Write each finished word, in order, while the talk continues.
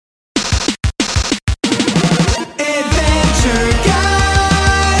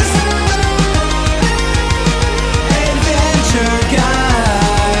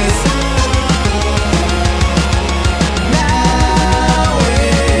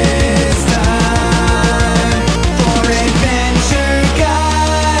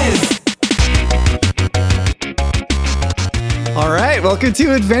Welcome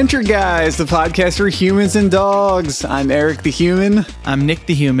to Adventure Guys, the podcast for humans and dogs. I'm Eric the Human. I'm Nick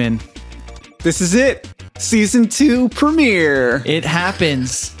the Human. This is it. Season 2 premiere. It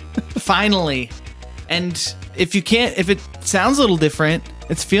happens. Finally. And if it sounds a little different,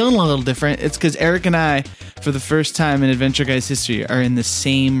 it's feeling a little different, it's because Eric and I, for the first time in Adventure Guys history, are in the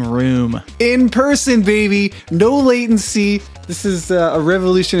same room. In person, baby. No latency. This is a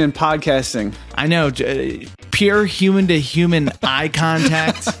revolution in podcasting. I know. Pure human-to-human eye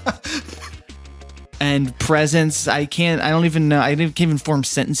contact and presence. I don't even know. I can't even form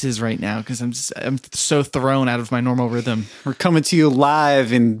sentences right now because I'm so thrown out of my normal rhythm. We're coming to you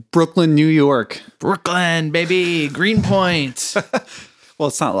live in Brooklyn, New York. Brooklyn, baby. Greenpoint. Well,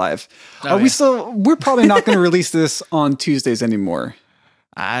 it's not live. Oh, We're probably not going to release this on Tuesdays anymore.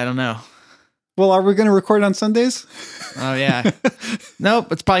 I don't know. Well, are we going to record on Sundays? Oh, yeah.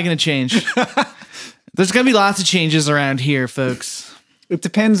 Nope, it's probably going to change. There's going to be lots of changes around here, folks. It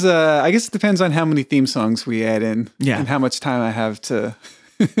depends. I guess it depends on how many theme songs we add in, and how much time I have to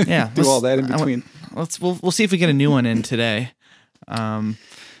do all that in between. We'll see if we get a new one in today.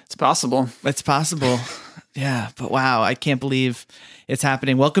 It's possible. It's possible. Yeah, but wow, I can't believe it's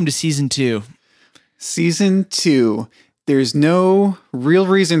happening. Welcome to season 2. Season 2. There's no real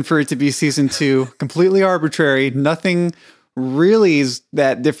reason for it to be season 2. Completely arbitrary. Nothing really is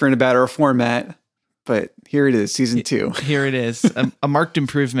that different about our format. But here it is, season 2. Here it is, a marked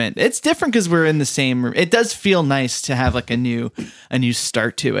improvement. It's different because we're in the same room. It does feel nice to have like a new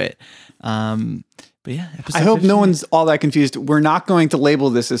start to it. But yeah, I hope 15. No one's all that confused. We're not going to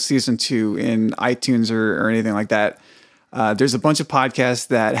label this as season 2 in iTunes or anything like that. There's a bunch of podcasts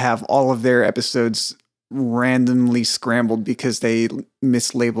that have all of their episodes randomly scrambled because they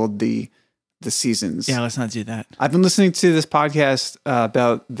mislabeled the seasons. Yeah, let's not do that. I've been listening to this podcast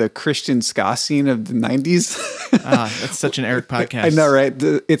about the Christian ska scene of the 90s. That's such an Eric podcast. I know, right?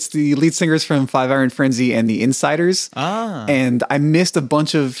 It's the lead singers from Five Iron Frenzy and the Insiders. And I missed a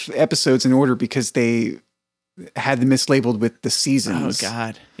bunch of episodes in order because they had them mislabeled with the seasons. Oh,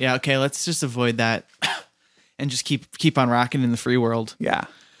 God. Yeah, okay, let's just avoid that and just keep on rocking in the free world. Yeah.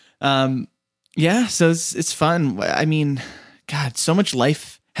 Yeah, so it's fun. I mean, God, so much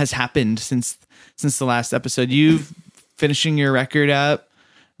life has happened since the last episode. You finishing your record up,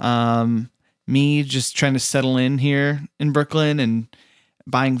 me just trying to settle in here in Brooklyn and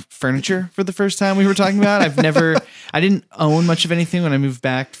buying furniture for the first time we were talking about. I didn't own much of anything when I moved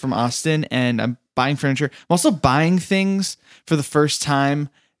back from Austin, and I'm buying furniture. I'm also buying things for the first time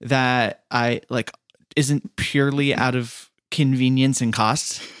that I like isn't purely out of convenience and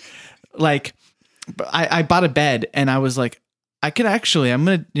cost. Like I bought a bed and I was like, I'm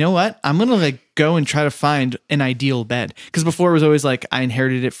going to like go and try to find an ideal bed. Because before it was always like I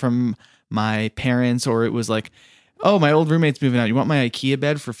inherited it from my parents, or it was like, oh, my old roommate's moving out. You want my IKEA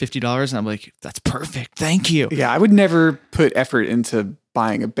bed for $50? And I'm like, that's perfect. Thank you. Yeah, I would never put effort into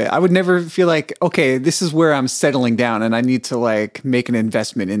buying a bed. I would never feel like, okay, this is where I'm settling down and I need to like make an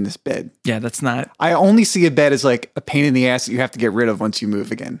investment in this bed. Yeah, that's not. I only see a bed as like a pain in the ass that you have to get rid of once you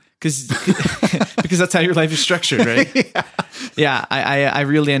move again. Because that's how your life is structured, right? Yeah, I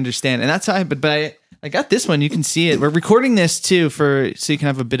really understand. And that's how I got this one. You can see it. We're recording this too so you can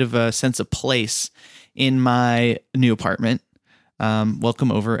have a bit of a sense of place in my new apartment.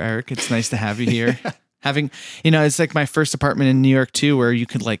 Welcome over, Eric. It's nice to have you here. It's like my first apartment in New York too, where you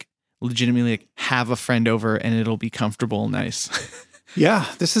could like legitimately like have a friend over and it'll be comfortable and nice. Yeah,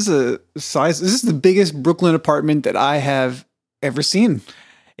 this is the biggest Brooklyn apartment that I have ever seen.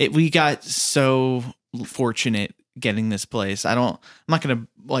 We got so fortunate getting this place. I'm not going to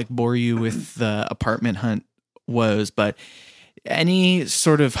like bore you with the apartment hunt woes, but any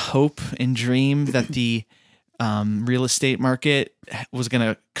sort of hope and dream that the real estate market was going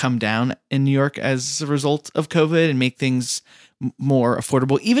to come down in New York as a result of COVID and make things more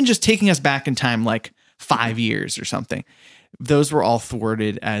affordable, even just taking us back in time, like 5 years or something, those were all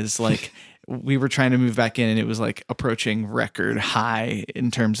thwarted as like, we were trying to move back in and it was like approaching record high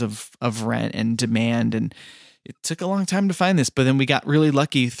in terms of rent and demand. And it took a long time to find this, but then we got really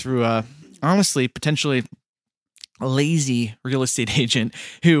lucky through honestly, potentially lazy real estate agent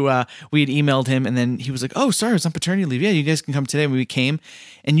who we had emailed him, and then he was like, oh, sorry, I was on paternity leave. Yeah, you guys can come today. And we came,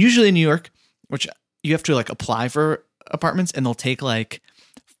 and usually in New York, which you have to like apply for apartments, and they'll take like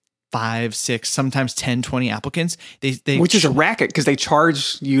 5, 6, sometimes 10, 20 applicants. Which is a racket because they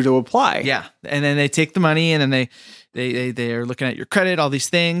charge you to apply. Yeah. And then they take the money and then they are looking at your credit, all these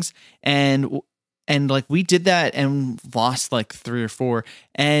things. And like we did that and lost like 3 or 4.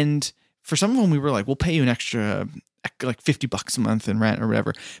 And for some of them, we were like, we'll pay you an extra like $50 a month in rent or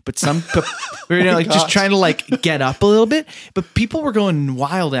whatever. But we were like just trying to like get up a little bit. But people were going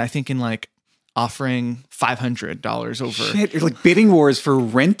wild. I think in like offering $500 over. Shit, like bidding wars for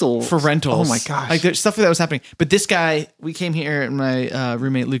rentals. Oh my gosh. Like there's stuff like that was happening. But this guy, we came here and my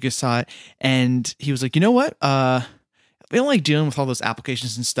roommate Lucas saw it and he was like, you know what? We don't like dealing with all those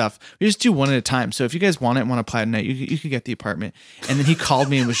applications and stuff. We just do one at a time. So if you guys want to apply tonight, you could get the apartment. And then he called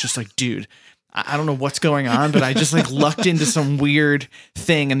me and was just like, dude, I don't know what's going on, but I just like lucked into some weird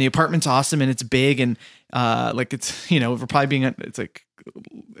thing and the apartment's awesome and it's big and like it's, we're probably it's like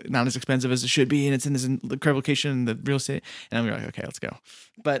not as expensive as it should be and it's in this incredible location in the real estate. And I'm like, okay, let's go.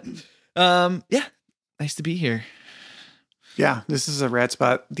 But yeah, nice to be here. Yeah, this is a rad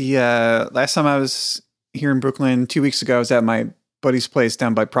spot. The last time I was here in Brooklyn 2 weeks ago, I was at my buddy's place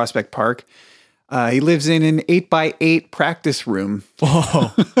down by Prospect Park. He lives in an 8x8 practice room.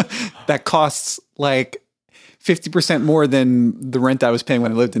 Whoa. That costs like 50% more than the rent I was paying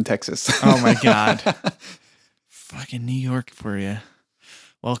when I lived in Texas. Oh my God. Fucking New York for you.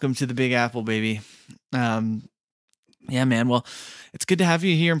 Welcome to the Big Apple, baby. Yeah, man. Well, it's good to have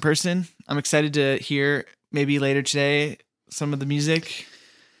you here in person. I'm excited to hear maybe later today some of the music.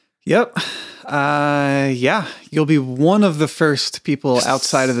 Yep. Yeah, you'll be one of the first people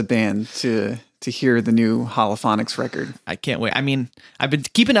outside of the band to hear the new Holophonics record. I can't wait. I mean, I've been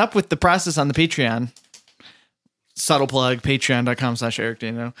keeping up with the process on the Patreon. Subtle plug, patreon.com/Eric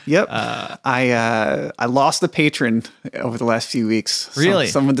Dano. Yep. I lost a patron over the last few weeks. Really?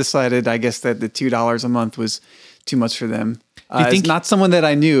 Someone decided, I guess, that the $2 a month was too much for them. It's not someone that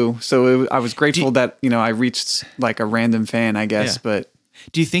I knew, so I was grateful that, I reached like a random fan, I guess, but...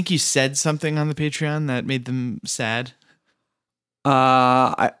 Do you think you said something on the Patreon that made them sad?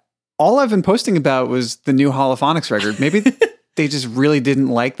 All I've been posting about was the new Holophonics record. Maybe they just really didn't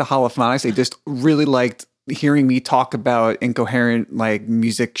like the Holophonics. They just really liked hearing me talk about incoherent like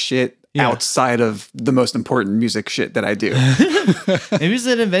music shit outside of the most important music shit that I do. Maybe it's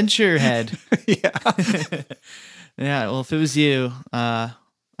an adventure head. Yeah. Yeah. Well, if it was you, I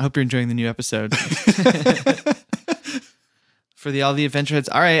hope you're enjoying the new episode. For all the adventure heads.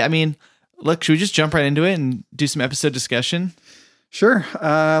 All right. I mean, look, should we just jump right into it and do some episode discussion? Sure.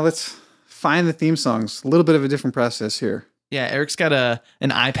 Let's find the theme songs. A little bit of a different process here. Yeah, Eric's got an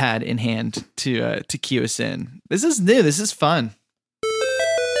iPad in hand to cue us in. This is new. This is fun.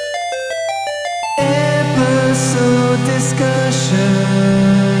 Episode discussion.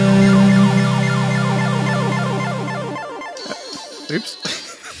 Oops.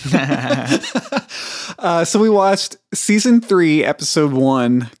 So we watched season 3, episode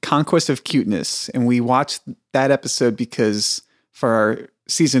 1, Conquest of Cuteness, and we watched that episode because for our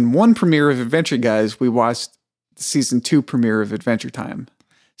season 1 premiere of Adventure Guys, we watched the season 2 premiere of Adventure Time.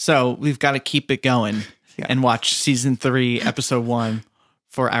 So we've got to keep it going and watch season 3, episode 1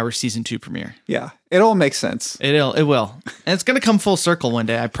 for our season 2 premiere. Yeah, it all makes sense. It will. And it's going to come full circle one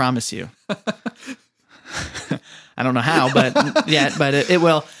day, I promise you. I don't know how, but it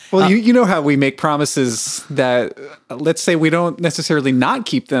will. Well, you know how we make promises that, let's say we don't necessarily not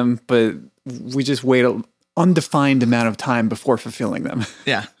keep them, but we just wait an undefined amount of time before fulfilling them.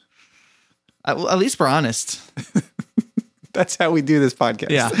 Yeah. At least we're honest. That's how we do this podcast.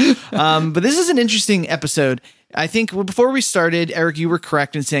 Yeah. But this is an interesting episode. I think before we started, Eric, you were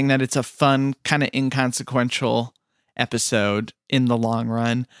correct in saying that it's a fun, kind of inconsequential episode in the long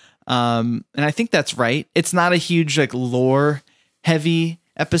run. And I think that's right. It's not a huge like lore heavy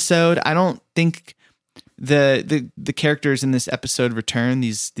episode. I don't think the characters in this episode return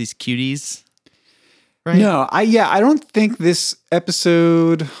these cuties. Right? No, I don't think this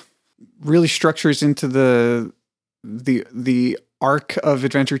episode really structures into the arc of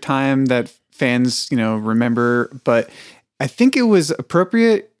Adventure Time that fans, remember, but I think it was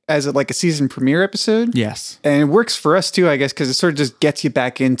appropriate as a season premiere episode. Yes. And it works for us too, I guess, because it sort of just gets you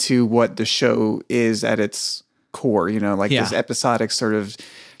back into what the show is at its core, this episodic sort of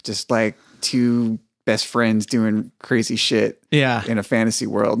just like two best friends doing crazy shit in a fantasy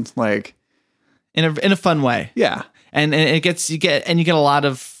world. Like in a fun way. Yeah. And you get a lot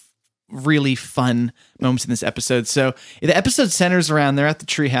of really fun moments in this episode. So the episode centers around they're at the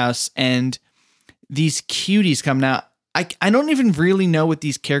treehouse and these cuties come. Now, I don't even really know what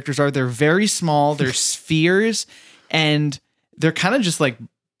these characters are. They're very small. They're spheres, and they're kind of just like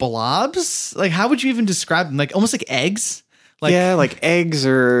blobs. Like, how would you even describe them? Like almost like eggs. Like eggs,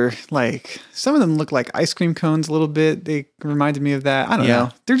 or like some of them look like ice cream cones a little bit. They reminded me of that. I don't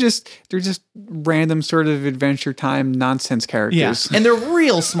know. They're just random sort of Adventure Time nonsense characters. Yeah, and they're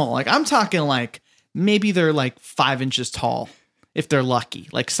real small. Like I'm talking like maybe they're like 5 inches tall if they're lucky.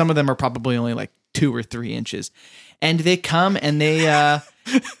 Like some of them are probably only like 2 or 3 inches. And they come and they,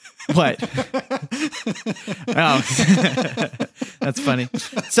 what? Oh, that's funny.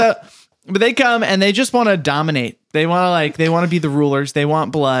 So, but they come and they just want to dominate. They want to be the rulers. They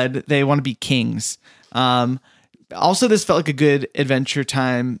want blood. They want to be kings. Also, this felt like a good Adventure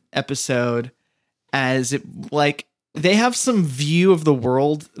Time episode, as it like they have some view of the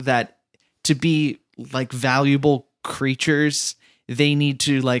world that to be like valuable creatures, they need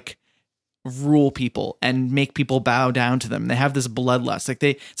to like rule people and make people bow down to them. They have this bloodlust.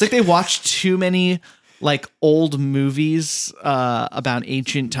 It's like they watch too many like old movies about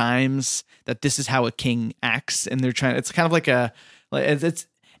ancient times, that this is how a king acts, and they're trying. It's kind of like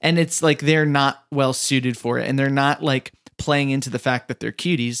it's like they're not well suited for it, and they're not like playing into the fact that they're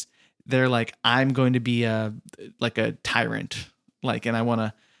cuties. They're like, I'm going to be a tyrant, like, and I want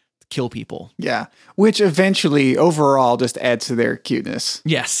to kill people. Yeah, which eventually overall just adds to their cuteness.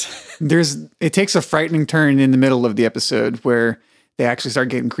 Yes. It takes a frightening turn in the middle of the episode where they actually start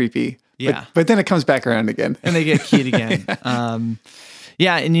getting creepy. Yeah. But then it comes back around again. And they get cute again.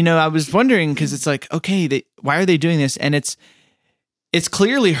 Yeah. And, I was wondering, because it's like, okay, why are they doing this? And it's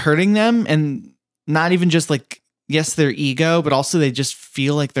clearly hurting them, and not even just like, yes, their ego, but also they just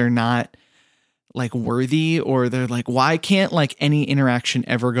feel like they're not like worthy, or they're like, why can't like any interaction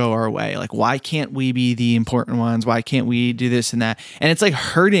ever go our way? Like, why can't we be the important ones? Why can't we do this and that? And it's like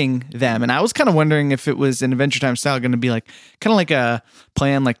hurting them. And I was kind of wondering if it was in Adventure Time style going to be like kind of like a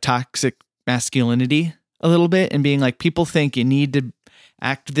play on like toxic masculinity a little bit, and being like, people think you need to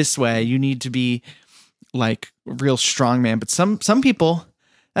act this way. You need to be like a real strong man. But some people,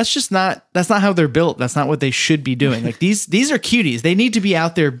 that's not how they're built. That's not what they should be doing. Like these are cuties. They need to be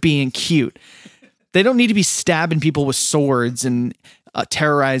out there being cute. They don't need to be stabbing people with swords and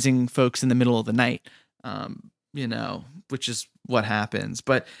terrorizing folks in the middle of the night, which is what happens.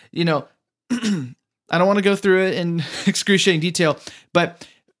 But, I don't want to go through it in excruciating detail, but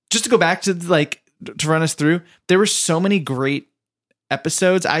just to go back to to run us through, there were so many great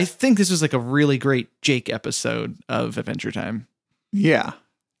episodes. I think this was like a really great Jake episode of Adventure Time. Yeah.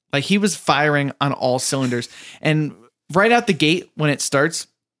 Like he was firing on all cylinders, and right out the gate when it starts,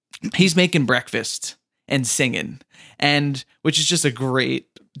 he's making breakfast and singing, and which is just a great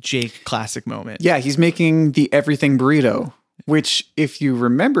Jake classic moment. Yeah, he's making the everything burrito, which, if you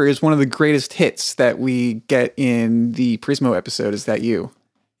remember, is one of the greatest hits that we get in the Prismo episode. Is That You?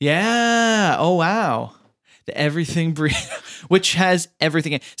 Yeah. Oh, wow. The everything burrito, which has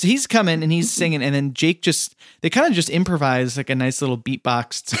everything. So he's coming and he's singing, and then Jake they kind of just improvise like a nice little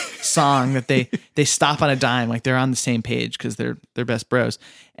beatboxed song that they stop on a dime, like they're on the same page because they're best bros.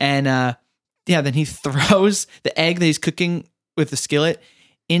 And then he throws the egg that he's cooking with the skillet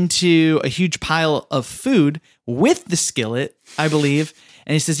into a huge pile of food with the skillet, I believe.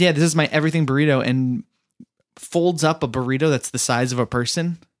 And he says, "Yeah, this is my everything burrito," and folds up a burrito that's the size of a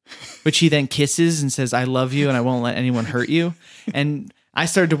person, which he then kisses and says, "I love you and I won't let anyone hurt you." And I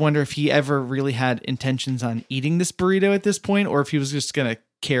started to wonder if he ever really had intentions on eating this burrito at this point, or if he was just going to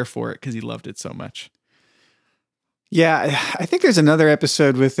care for it because he loved it so much. Yeah, I think there's another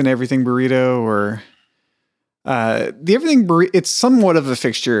episode with an everything burrito, or the everything burrito. It's somewhat of a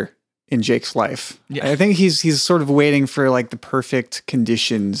fixture in Jake's life. Yeah. I think he's sort of waiting for like the perfect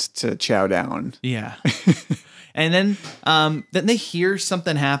conditions to chow down. Yeah. And then they hear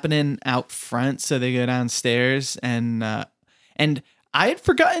something happening out front, so they go downstairs, and I had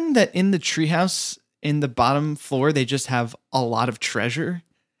forgotten that in the treehouse in the bottom floor they just have a lot of treasure.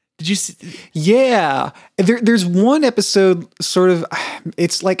 Did you see? Yeah, there's one episode, sort of,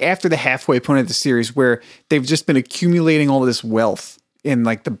 it's like after the halfway point of the series, where they've just been accumulating all of this wealth in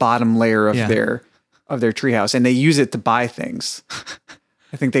like the bottom layer of their treehouse, and they use it to buy things.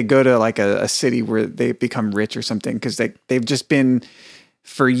 I think they go to like a city where they become rich or something, because they've just been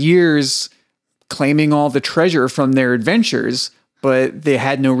for years claiming all the treasure from their adventures, but they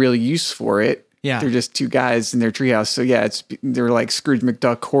had no real use for it. Yeah. They're just two guys in their treehouse. So yeah, they're like Scrooge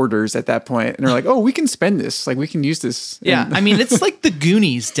McDuck hoarders at that point. And they're like, oh, we can spend this. Like we can use this. Yeah. I mean, it's like the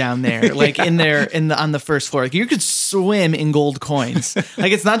Goonies down there, like on the first floor. Like you could swim in gold coins.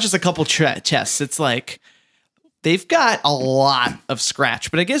 Like it's not just a couple chests. It's like they've got a lot of scratch,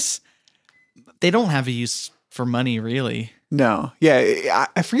 but I guess they don't have a use for money really. No. Yeah.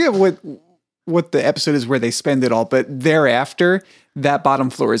 I forget what the episode is where they spend it all, but thereafter that bottom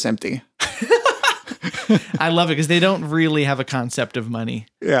floor is empty. I love it because they don't really have a concept of money.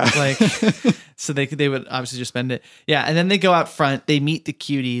 Yeah. Like, so they would obviously just spend it. Yeah. And then they go out front, they meet the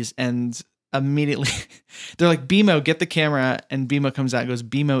cuties, and immediately they're like, "BMO, get the camera." And BMO comes out and goes,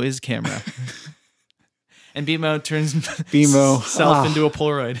 "BMO is camera." And BMO turns BMO self into a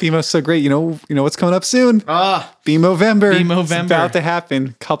Polaroid. BMO's so great. You know what's coming up soon? BMO-vember. BMO-vember. It's about to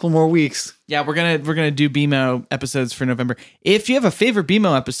happen. Couple more weeks. Yeah, we're gonna do BMO episodes for November. If you have a favorite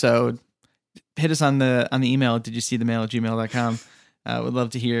BMO episode, hit us on the email. Did you see the mail at gmail.com? Would love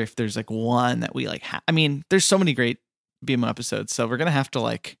to hear if there's like one that we like. I mean, there's so many great BMO episodes, so we're gonna have to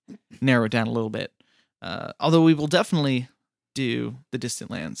like narrow it down a little bit. Although we will definitely do the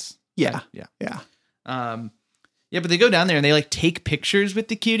Distant Lands. Yeah. Yeah, but they go down there and they like take pictures with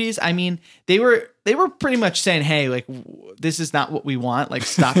the cuties. I mean, they were pretty much saying, "Hey, like this is not what we want. Like,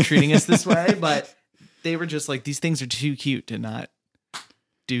 stop treating us this way." But they were just like, "These things are too cute to not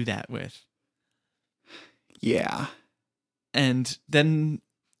do that with." Yeah. And then,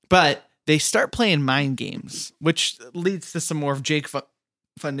 but they start playing mind games, which leads to some more of Jake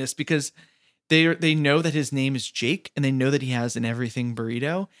funness because they know that his name is Jake and they know that he has an everything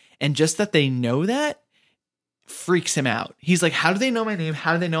burrito, and just that they know that freaks him out. He's like, how do they know my name?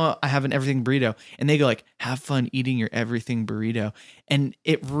 How do they know I have an everything burrito? And they go like, have fun eating your everything burrito. And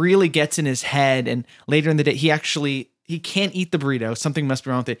it really gets in his head. And later in the day, he can't eat the burrito. Something must be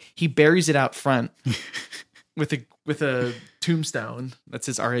wrong with it. He buries it out front with a tombstone that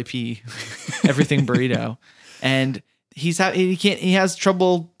says RIP everything burrito. And he has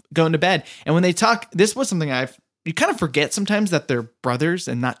trouble going to bed. And when they talk, this was something you kind of forget sometimes that they're brothers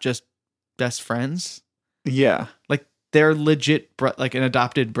and not just best friends. Yeah. Like they're legit like an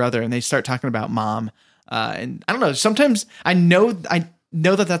adopted brother, and they start talking about mom. And I don't know, sometimes I know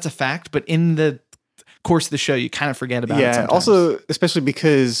that that's a fact, but in the course of the show, you kind of forget about it. Yeah. Sometimes. Also, especially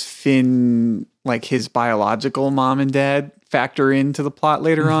because Finn, like his biological mom and dad factor into the plot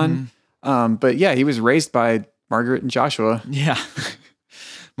later on. But yeah, he was raised by Margaret and Joshua. Yeah.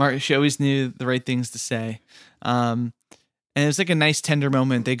 She always knew the right things to say. And it was like a nice tender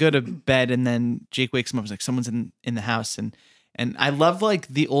moment. They go to bed and then Jake wakes him up. It's like someone's in the house. And I love like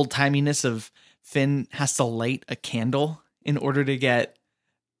the old timiness of Finn has to light a candle in order to get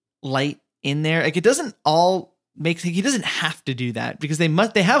light in there. Like it doesn't all he doesn't have to do that because they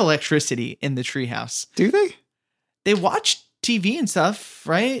have electricity in the treehouse. Do they? They watch TV and stuff,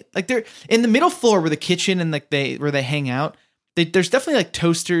 right? Like they're in the middle floor where the kitchen and like where they hang out. There's definitely like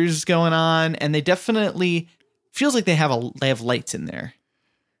toasters going on, and they definitely feels like they have lights in there.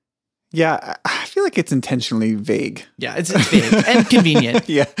 Yeah, I feel like it's intentionally vague. Yeah, it's vague and convenient.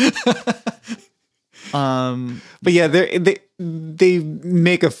 Yeah. But yeah, they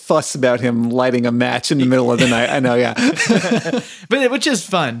make a fuss about him lighting a match in the middle of the night. I know, yeah. But which is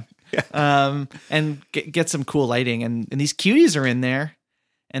fun. Yeah. And get some cool lighting, and these cuties are in there,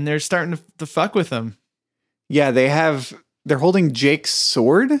 and they're starting to fuck with them. Yeah, they're holding Jake's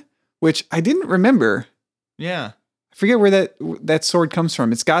sword, which I didn't remember. Yeah. I forget where that sword comes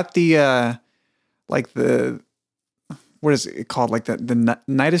from. It's got the what is it called? Like the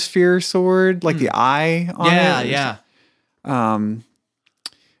Nightosphere sword, like the eye on it. Yeah.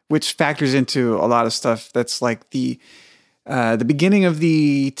 Which factors into a lot of stuff. That's like the beginning of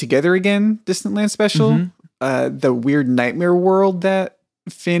the Together Again Distant Land special. The weird nightmare world that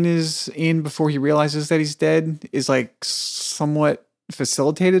Finn is in before he realizes that he's dead is like somewhat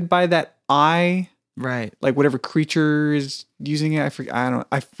facilitated by that eye. Right. Like whatever creature is using it.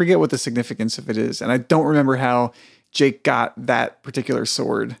 I forget what the significance of it is. And I don't remember how Jake got that particular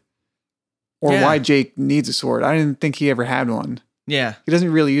sword or why Jake needs a sword. I didn't think he ever had one. Yeah. He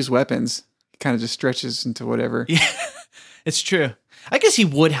doesn't really use weapons. He kind of just stretches into whatever. Yeah, it's true. I guess he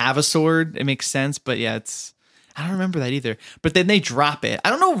would have a sword. It makes sense. But yeah, I don't remember that either. But then they drop it. I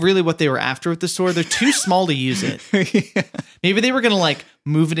don't know really what they were after with the sword. They're too small to use it. Yeah. Maybe they were going to like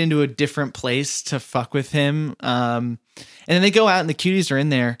move it into a different place to fuck with him. And then they go out and the cuties are in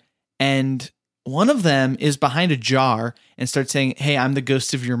there. And one of them is behind a jar and starts saying, "Hey, I'm the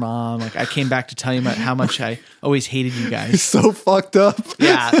ghost of your mom. Like I came back to tell you about how much I always hated you guys." It's so fucked up.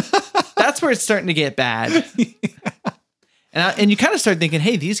 Yeah. That's where it's starting to get bad. Yeah. And you kind of start thinking,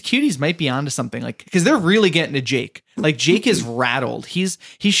 hey, these cuties might be onto something, like because they're really getting to Jake. Like Jake is rattled. He's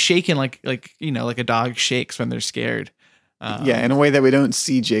shaking like a dog shakes when they're scared. Yeah, in a way that we don't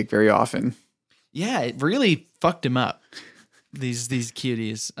see Jake very often. Yeah, it really fucked him up. These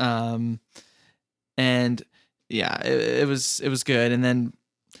cuties. And yeah, it was good. And then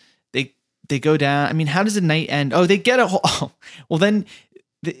they go down. I mean, how does the night end? Oh, they get a hold. Oh, well, then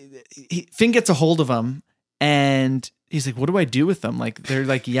Finn gets a hold of them and. He's like, what do I do with them? Like, they're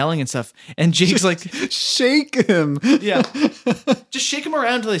like yelling and stuff. And Jake's like, shake him. Yeah. Just shake him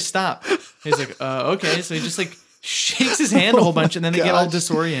around until they stop. He's like, okay. So he just like shakes his hand a whole bunch and then they get all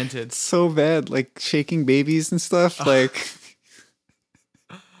disoriented. So bad. Like shaking babies and stuff. Like,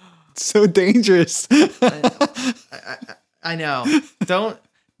 So dangerous. I know.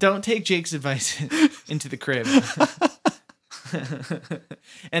 Don't take Jake's advice into the crib.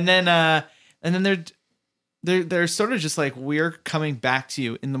 and then they're sort of just like, we're coming back to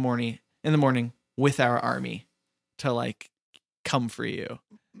you in the morning with our army to like come for you.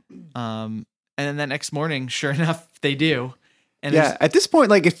 And then that next morning, sure enough, they do. And yeah, at this point,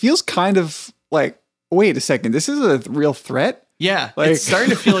 like, it feels kind of like, wait a second, this is a real threat? Yeah, like, it's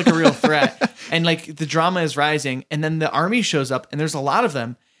starting to feel like a real threat. And like the drama is rising, and then the army shows up, and there's a lot of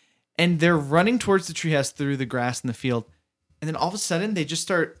them, and they're running towards the treehouse through the grass in the field. And then all of a sudden they just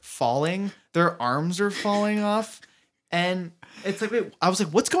start falling. Their arms are falling off. And it's like, wait, I was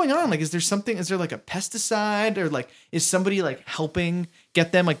like, what's going on? Like, is there like a pesticide, or like, is somebody like helping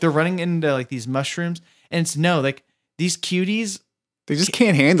get them? Like, they're running into like these mushrooms, and it's no, like these cuties, they just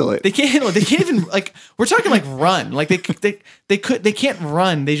can't handle it. They can't handle it. They can't even like, we're talking like run. Like they can't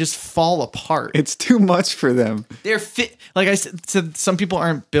run. They just fall apart. It's too much for them. They're fit. Like I said, some people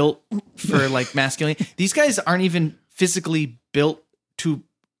aren't built for like masculinity. These guys aren't even physically built to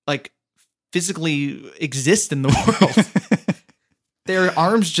like physically exist in the world. Their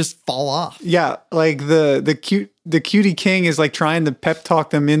arms just fall off. Yeah, like the cutie king is like trying to pep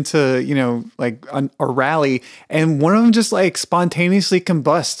talk them into, you know, like a rally, and one of them just like spontaneously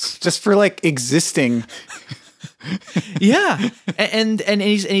combusts just for like existing. Yeah, and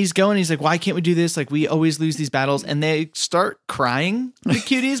he's going. He's like, why can't we do this? Like, we always lose these battles, and they start crying, the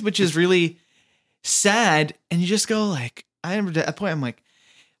cuties, which is really sad. And you just go like, I remember at that point, I'm like,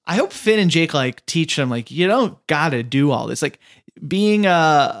 I hope Finn and Jake like teach them like, you don't gotta do all this. Like, being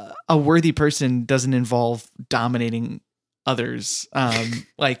a worthy person doesn't involve dominating others.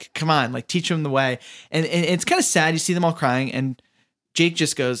 Like, come on, like teach them the way. And it's kind of sad. You see them all crying, and Jake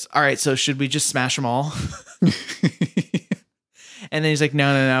just goes, all right, so should we just smash them all? And then he's like,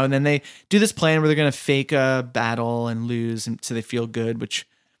 no. And then they do this plan where they're going to fake a battle and lose, and so they feel good, which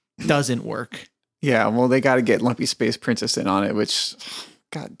doesn't work. Yeah, well, they got to get Lumpy Space Princess in on it, which,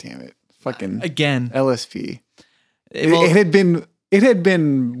 god damn it, fucking again, LSP. It had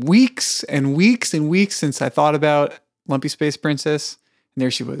been weeks and weeks and weeks since I thought about Lumpy Space Princess, and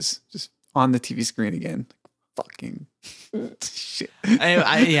there she was, just on the TV screen again. Fucking shit.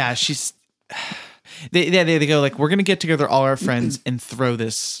 Yeah, she's. They go like, we're gonna get together all our friends and throw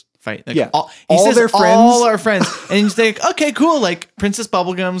this fight. Like, yeah, all our friends, and he's like, okay, cool. Like, Princess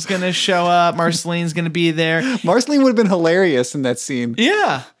Bubblegum's gonna show up. Marceline's gonna be there. Marceline would have been hilarious in that scene.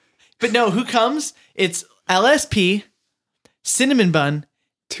 Yeah, but no, who comes? It's LSP, Cinnamon Bun,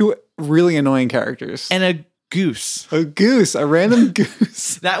 two really annoying characters, and a goose. A random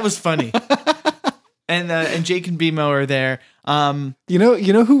goose. That was funny. And Jake and BMO are there. You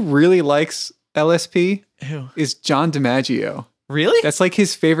know who really likes LSP? Who? Is John DiMaggio. Really? That's like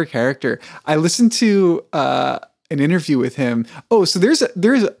his favorite character. I listened to an interview with him. Oh, so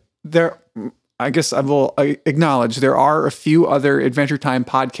there. I guess I will acknowledge there are a few other Adventure Time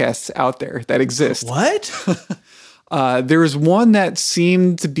podcasts out there that exist. What? There was one that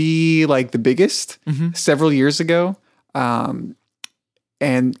seemed to be like the biggest several years ago. And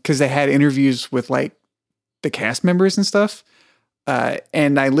because they had interviews with like the cast members and stuff.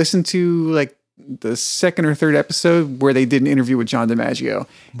 And I listened to like the second or third episode where they did an interview with John DiMaggio.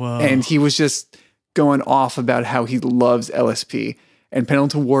 Whoa. And he was just going off about how he loves LSP. And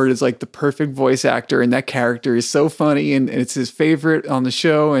Pendleton Ward is like the perfect voice actor, and that character is so funny, and it's his favorite on the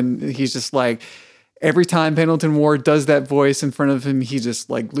show. And he's just like, every time Pendleton Ward does that voice in front of him, he just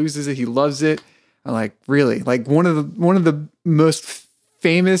like loses it. He loves it. I'm like, really? Like one of the most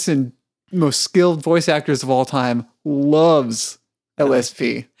famous and most skilled voice actors of all time loves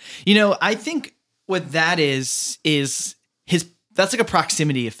LSP. You know, I think what that is that's like a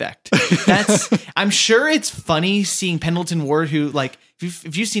proximity effect. I'm sure it's funny seeing Pendleton Ward, who like,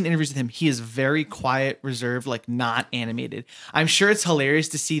 if you've seen interviews with him, he is very quiet, reserved, like not animated. I'm sure it's hilarious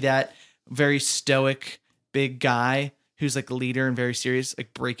to see that very stoic big guy who's like a leader and very serious,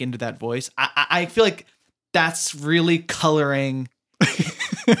 like break into that voice. I feel like that's really coloring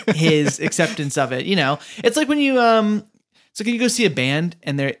his acceptance of it. You know, it's like when you go see a band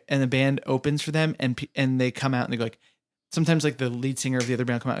and the band opens for them and they come out and they go like, sometimes like the lead singer of the other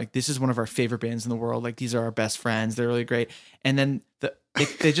band will come out like, this is one of our favorite bands in the world. Like, these are our best friends. They're really great. And then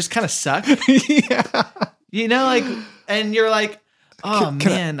they just kind of suck. Yeah. You know, like, and you're like, oh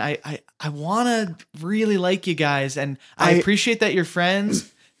man, I want to really like you guys. And I appreciate that you're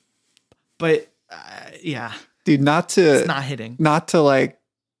friends, but yeah, dude, it's not hitting. Not to like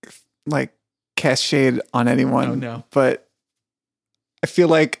cast shade on anyone. Oh, no. But I feel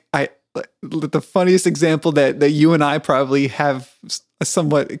like the funniest example that you and I probably have a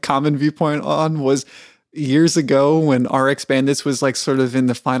somewhat common viewpoint on was years ago when RX Bandits was like sort of in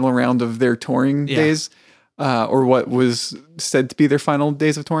the final round of their touring days, or what was said to be their final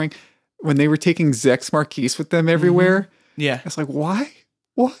days of touring, when they were taking Zex Marquise with them everywhere. Yeah. It's like, why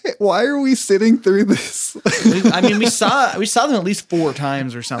are we sitting through this? I mean, we saw them at least 4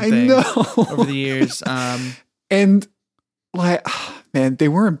 times or something I know. over the years. And like, man, they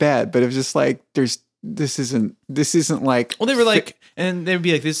weren't bad, but it was just like, this isn't like, well, they were like, and they would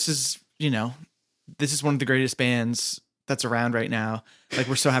be like, this is one of the greatest bands that's around right now. Like,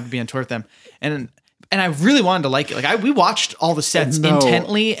 we're so happy to be on tour with them. And I really wanted to like it. Like, we watched all the sets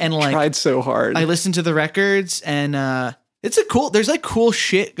intently and like tried so hard. I listened to the records and, there's like cool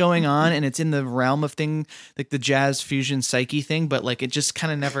shit going on and it's in the realm of thing, like the jazz fusion psyche thing, but like, it just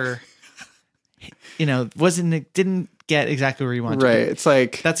kind of never, didn't get exactly where you wanted. Right. It's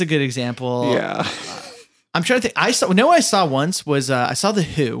like, that's a good example. Yeah. I'm trying to think. I saw once was, I saw the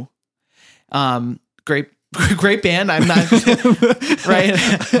Who, great band. I'm not right.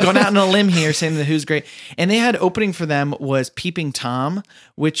 Going out on a limb here saying the Who's great. And they had opening for them was Peeping Tom,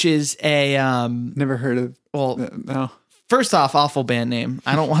 which is a, never heard of. Well, no. First off, awful band name.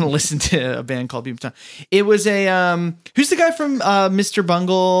 I don't want to listen to a band called Peeping Tom. It was a, who's the guy from, Mr.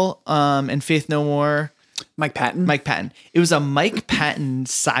 Bungle, and Faith No More? Mike Patton. It was a Mike Patton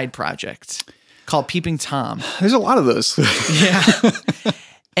side project called Peeping Tom. There's a lot of those. Yeah.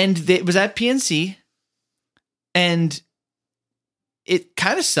 And it was at PNC and it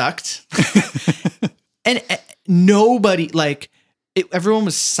kind of sucked. And nobody, everyone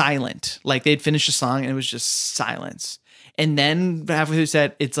was silent. Like, they'd finished a song and it was just silence. And then halfway through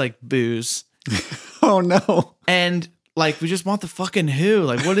set, it's like booze. Oh no. And like, we just want the fucking Who.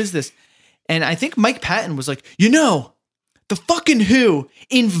 Like, what is this? And I think Mike Patton was like, the fucking Who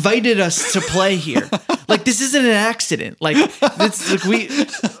invited us to play here. Like, this isn't an accident. Like, it's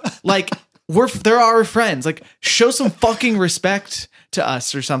like they're our friends. Like, show some fucking respect to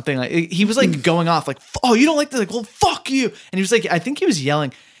us or something. Like, he was like going off like, oh, you don't like this? Like, well, fuck you. And he was like, I think he was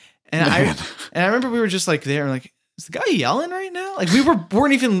yelling. And I remember we were just like there, like, is the guy yelling right now? Like, we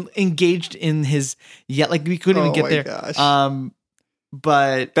weren't even engaged in his yet. Like, we couldn't even get there. Gosh.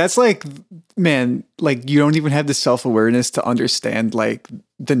 But that's like, man, like, you don't even have the self-awareness to understand like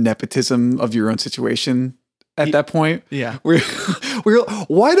the nepotism of your own situation at that point. Yeah. We're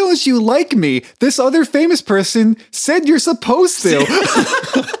why don't you like me? This other famous person said you're supposed to.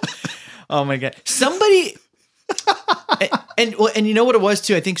 Oh my God. Somebody, and you know what it was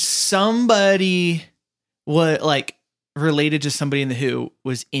too? I think somebody was like related to somebody in the Who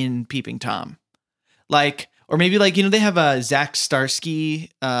was in Peeping Tom. Like, or maybe like, they have Zach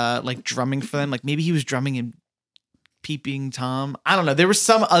Starsky, like drumming for them. Like, maybe he was drumming in Peeping Tom. I don't know. There was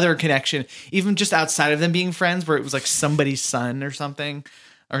some other connection, even just outside of them being friends, where it was like somebody's son or something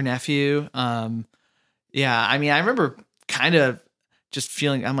or nephew. Yeah. I mean, I remember kind of just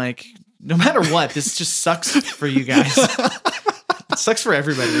feeling, I'm like, no matter what, this just sucks for you guys. It sucks for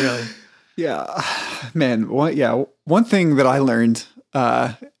everybody, really. Yeah, man. One thing that I learned,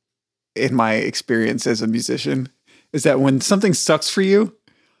 in my experience as a musician is that when something sucks for you,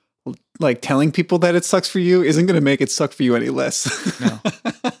 like telling people that it sucks for you isn't going to make it suck for you any less.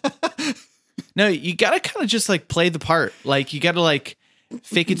 No, you got to kind of just like play the part. Like, you got to like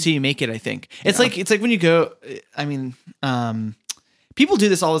fake it till you make it. I think it's like when you go, I mean, people do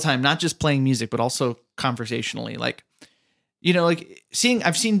this all the time, not just playing music, but also conversationally. Like, like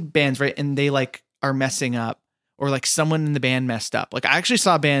I've seen bands, right. And they like are messing up. Or like someone in the band messed up. Like, I actually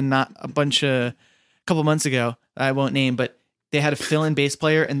saw a band a couple months ago, I won't name, but they had a fill-in bass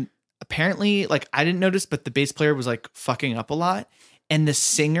player, and apparently, like, I didn't notice, but the bass player was like fucking up a lot, and the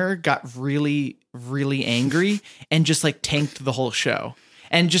singer got really, really angry and just like tanked the whole show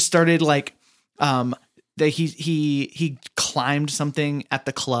and just started like he climbed something at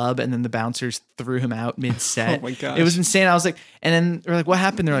the club and then the bouncers threw him out mid-set. Oh my gosh. It was insane. I was like, and then we're like, what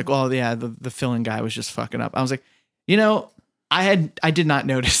happened? They're like, well, yeah, the fill-in guy was just fucking up. I was like, I did not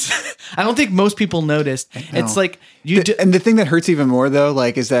notice. I don't think most people noticed. It's like and the thing that hurts even more though,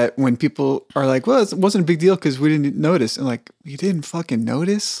 like, is that when people are like, well, it wasn't a big deal because we didn't notice. And like, you didn't fucking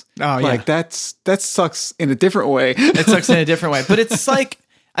notice. Oh yeah. Like, that sucks in a different way. It sucks in a different way, but it's like,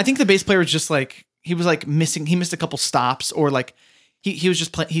 I think the bass player was just like, he was like he missed a couple stops, or like he was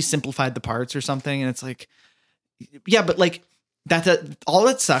just he simplified the parts or something. And it's like, yeah, but like all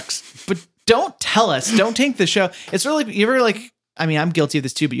that sucks, but don't tell us, don't tank the show. It's really, you ever like, I mean, I'm guilty of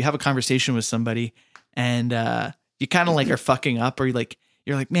this too, but you have a conversation with somebody and you kind of like are fucking up, or you're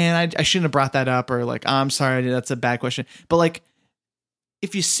like, man, I shouldn't have brought that up, or like, oh, I'm sorry, that's a bad question. But like,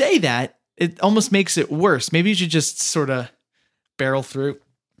 if you say that, it almost makes it worse. Maybe you should just sort of barrel through.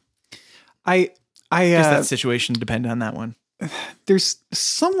 I guess that situation depended on that one. There's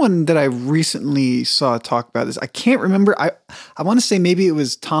someone that I recently saw talk about this. I can't remember. I want to say maybe it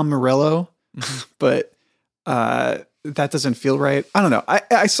was Tom Morello, but that doesn't feel right. I don't know.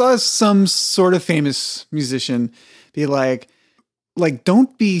 I saw some sort of famous musician be like,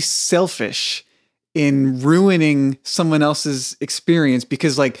 don't be selfish in ruining someone else's experience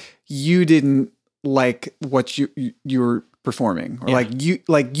because like you didn't like what you were performing, or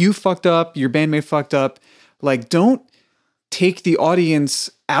you fucked up, your bandmate fucked up. Like, don't take the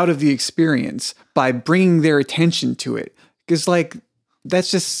audience out of the experience by bringing their attention to it. Because like, that's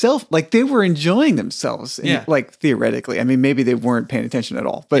just they were enjoying themselves. And, like theoretically, I mean, maybe they weren't paying attention at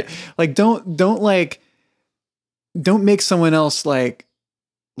all, but like, don't make someone else like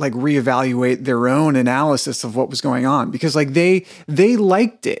reevaluate their own analysis of what was going on, because like they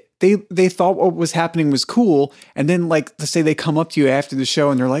liked it. They thought what was happening was cool. And then like, let's say they come up to you after the show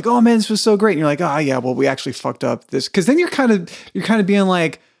and they're like, oh man, this was so great. And you're like, oh yeah, well, we actually fucked up this. Cause then you're kind of being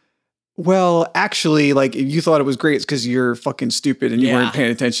like, well, actually, like if you thought it was great, it's cause you're fucking stupid and you weren't paying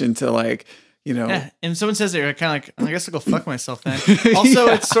attention to like, you know. Yeah. And someone says that, you're kind of like, I guess I'll go fuck myself then. Also,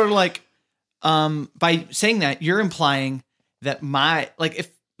 it's sort of like, by saying that, you're implying that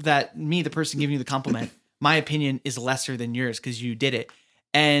the person giving you the compliment, my opinion is lesser than yours because you did it.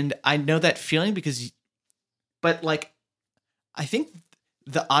 And I know that feeling but like, I think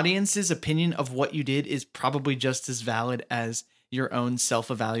the audience's opinion of what you did is probably just as valid as your own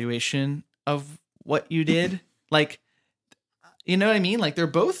self-evaluation of what you did. Like, you know what I mean? Like they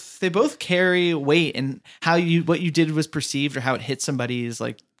both carry weight, and what you did was perceived or how it hit somebody is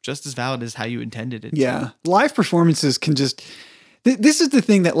like just as valid as how you intended it. Yeah. Live performances can just, this is the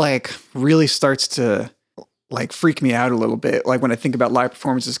thing that like really starts to like freak me out a little bit. Like when I think about live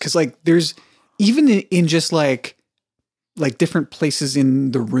performances, cause like there's even in just like different places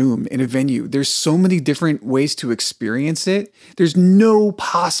in the room, in a venue, there's so many different ways to experience it. There's no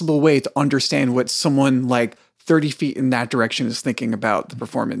possible way to understand what someone like 30 feet in that direction is thinking about the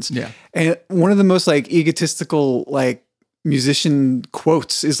performance. Yeah. And one of the most like egotistical, like musician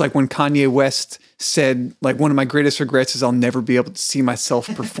quotes is like when Kanye West said, like, one of my greatest regrets is I'll never be able to see myself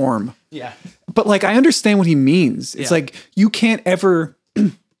perform. Yeah. But like, I understand what he means. It's like, you can't ever,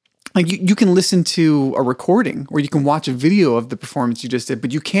 like you can listen to a recording or you can watch a video of the performance you just did,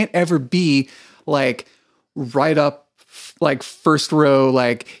 but you can't ever be like right up, like first row,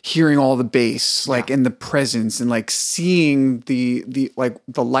 like hearing all the bass, like in the presence and like seeing the like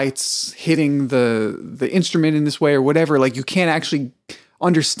the lights hitting the instrument in this way or whatever. Like you can't actually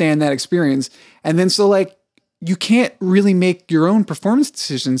understand that experience. And then so like you can't really make your own performance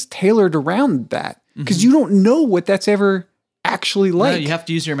decisions tailored around that because you don't know what that's ever actually like. No, you have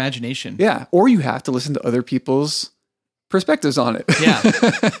to use your imagination. Yeah. Or you have to listen to other people's perspectives on it. Yeah.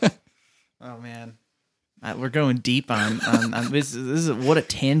 Oh man. We're going deep on this. This is what a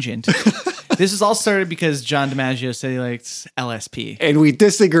tangent. This is all started because John DiMaggio said he likes LSP, and we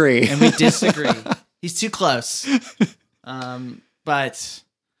disagree. He's too close. But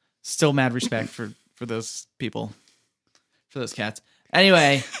still, mad respect for those people, for those cats.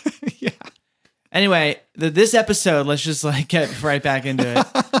 Anyway, this episode, let's just like get right back into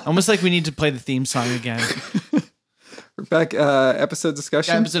it. Almost like we need to play the theme song again. We're back. Episode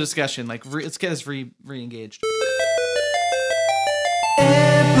discussion. Yeah, episode discussion. Like, let's get us re-engaged.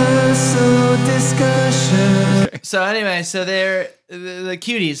 Episode discussion. Okay. So anyway, they're the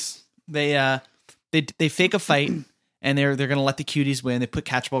cuties. They fake a fight, and they're gonna let the cuties win. They put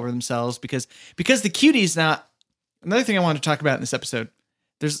catch over themselves because the cuties. Now, another thing I wanted to talk about in this episode.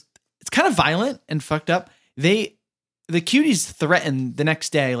 It's kind of violent and fucked up. The cuties threaten the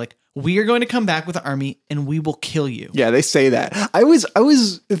next day, like, we are going to come back with the army and we will kill you. Yeah, they say that. I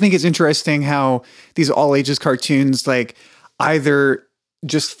always think it's interesting how these all ages cartoons like either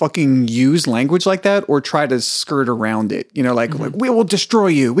just fucking use language like that or try to skirt around it. You know, like we will destroy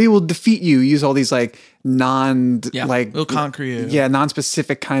you, we will defeat you. Use all these like we'll conquer you. Yeah,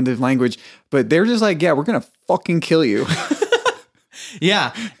 non-specific kind of language. But they're just like, yeah, we're gonna fucking kill you.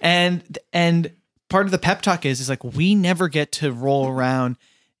 Yeah, and part of the pep talk is like we never get to roll around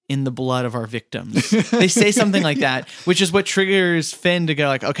in the blood of our victims. They say something like that, which is what triggers Finn to go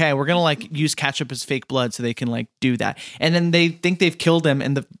like, okay, we're gonna like use ketchup as fake blood so they can like do that. And then they think they've killed him,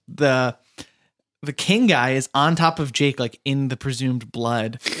 and the king guy is on top of Jake, like in the presumed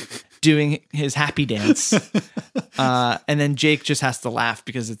blood, doing his happy dance. And then Jake just has to laugh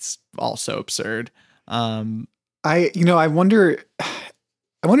because it's all so absurd. I wonder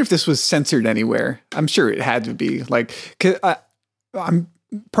if this was censored anywhere. I'm sure it had to be, like, 'cause I'm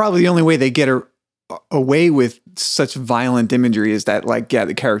probably the only way they get away with such violent imagery is that, like, yeah,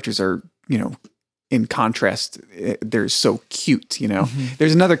 the characters are, in contrast, they're so cute,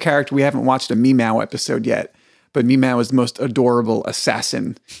 There's another character, we haven't watched a Meow episode yet, but Meow is the most adorable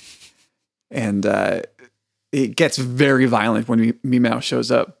assassin. And it gets very violent when Meow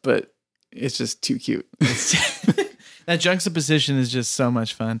shows up, but it's just too cute. That juxtaposition is just so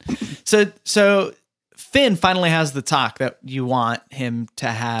much fun. So Finn finally has the talk that you want him to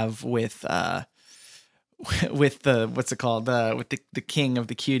have with the what's it called, with the king of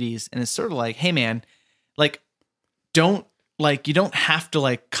the cuties, and it's sort of like, hey man, like you don't have to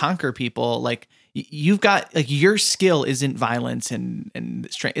like conquer people, like you've got, like, your skill isn't violence and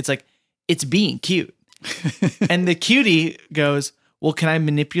strength, it's like, it's being cute. And the cutie goes, well, can I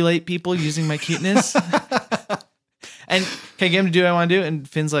manipulate people using my cuteness? And can I get him to do what I want to do? And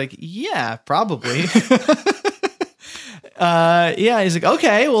Finn's like, yeah, probably. Yeah, he's like,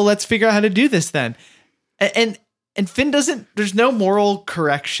 okay, well, let's figure out how to do this then. And Finn there's no moral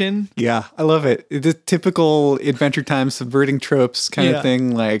correction. Yeah, I love it. The typical Adventure Time subverting tropes kind of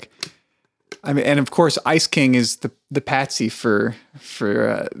thing. Like, I mean, and of course, Ice King is the patsy for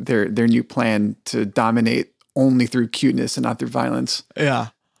their new plan to dominate only through cuteness and not through violence. Yeah.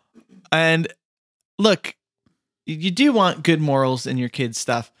 And look, you do want good morals in your kids'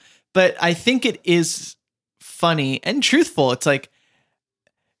 stuff, but I think it is funny and truthful. It's like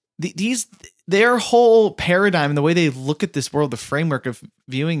their whole paradigm and the way they look at this world, the framework of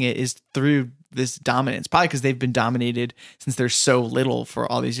viewing it is through this dominance, probably because they've been dominated since they're so little for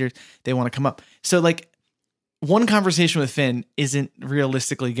all these years. They want to come up. So like, one conversation with Finn isn't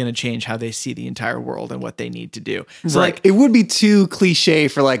realistically going to change how they see the entire world and what they need to do. So right. Like, it would be too cliche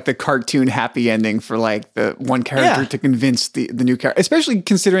for like the cartoon happy ending for like the one character to convince the new character, especially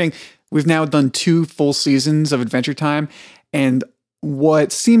considering we've now done 2 full seasons of Adventure Time, and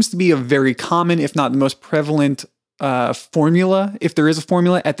what seems to be a very common, if not the most prevalent formula, if there is a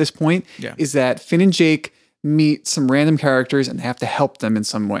formula at this point, is that Finn and Jake meet some random characters and have to help them in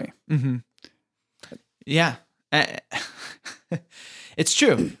some way. Mm-hmm. Yeah. It's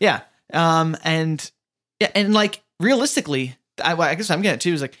true. Yeah. And like, realistically, I guess I'm getting it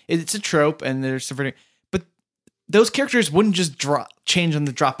too, is like, it's a trope and they're subverting, but those characters wouldn't just change on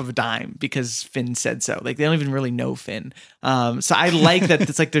the drop of a dime because Finn said so. Like, they don't even really know Finn. So I like that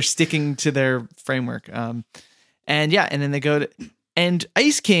it's like they're sticking to their framework. And then they go to, and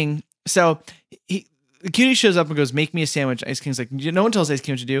Ice King. So the cutie shows up and goes, make me a sandwich. Ice King's like, no one tells Ice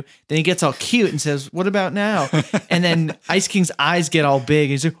King what to do. Then he gets all cute and says, what about now? And then Ice King's eyes get all big.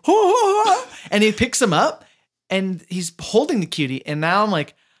 And he's like, oh, and he picks him up and he's holding the cutie. And now I'm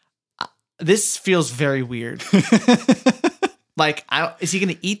like, this feels very weird. Like, is he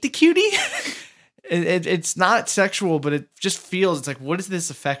going to eat the cutie? It's not sexual, but it just feels, it's like, what is this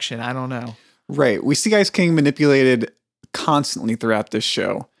affection? I don't know. Right. We see Ice King manipulated constantly throughout this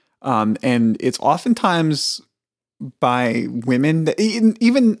show. And it's oftentimes by women,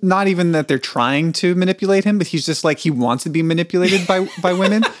 even not even that they're trying to manipulate him, but he's just like, he wants to be manipulated by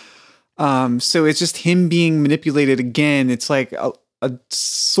women. So it's just him being manipulated again. It's like a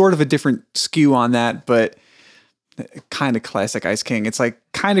sort of a different skew on that, but kind of classic Ice King. It's like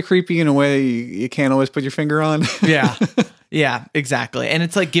kind of creepy in a way you can't always put your finger on. Yeah. Yeah, exactly. And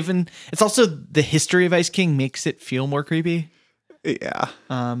it's like, it's also the history of Ice King makes it feel more creepy. Yeah.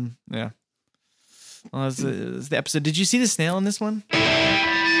 Yeah. Well, it was the episode. Did you see the snail in this one?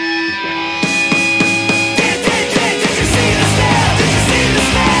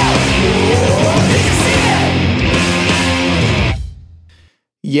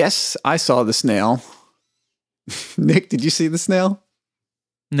 Yes, I saw the snail. Nick, did you see the snail?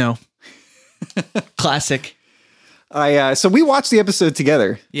 No. Classic. So we watched the episode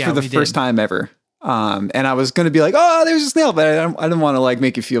together for the first time ever. And I was going to be like, oh, there's a snail, but I didn't want to like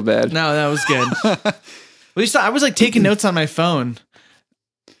make you feel bad. No, that was good. I was like taking notes on my phone.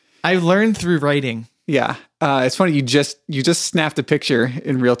 I learned through writing. Yeah. It's funny. You just snapped a picture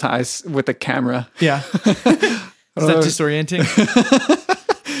in real time with the camera. Yeah. Is that disorienting?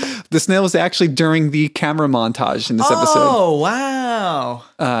 The snail was actually during the camera montage in this episode. Oh, wow.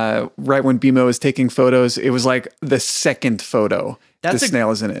 Right when BMO is taking photos, it was like the second photo. The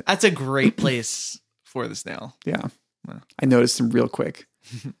snail is in it. That's a great place for the snail. Yeah. I noticed him real quick.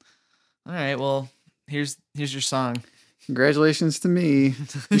 All right. Well, here's your song. Congratulations to me.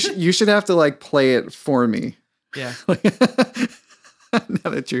 You should have to like play it for me. Yeah. Now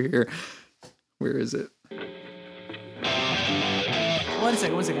that you're here. Where is it? One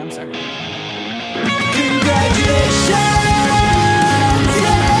second. I'm sorry. Congratulations,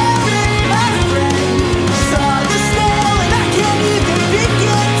 my friend. Saw the snail and I can't even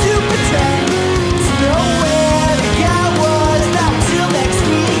begin to pretend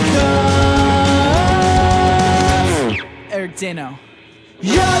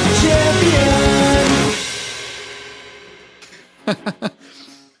You're the champion.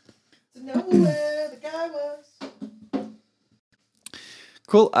 To know where the guy was.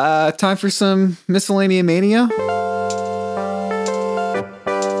 Cool. Time for some miscellaneous mania.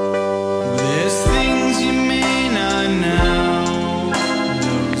 There's things you may not know.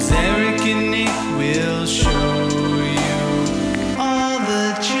 Those Eric and Nick will show you all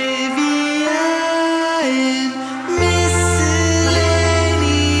the trivia in miscellaneous.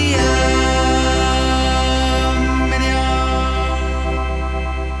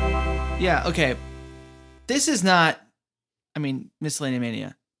 Yeah, okay. This is not, I mean, miscellaneous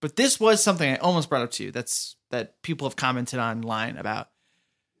mania, but this was something I almost brought up to you. That people have commented online about.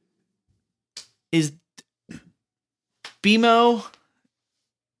 Is BMO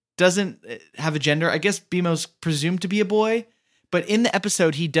doesn't have a gender. I guess BMO's presumed to be a boy, but in the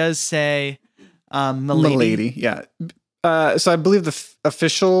episode he does say Milady. Yeah. So I believe the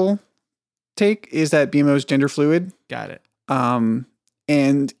official take is that BMO's gender fluid. Got it.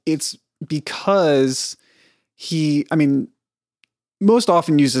 And it's because most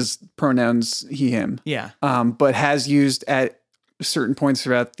often uses pronouns he, him. Yeah. But has used at certain points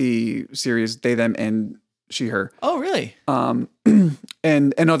throughout the series they, them, and she, her. Oh, really?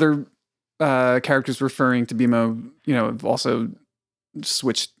 And other characters referring to BMO, have also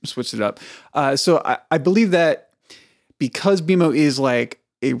switched it up. So I believe that because BMO is like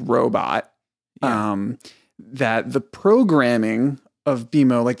a robot, that the programming of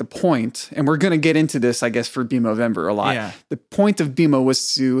BMO, like the point, and we're going to get into this, I guess, for BMOvember a lot. Yeah. The point of BMO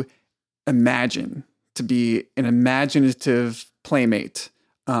was to imagine, to be an imaginative playmate.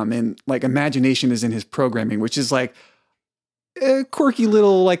 And like imagination is in his programming, which is like a quirky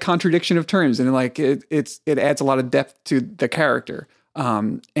little like contradiction of terms. And like it adds a lot of depth to the character.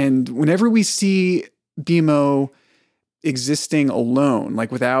 And whenever we see BMO existing alone,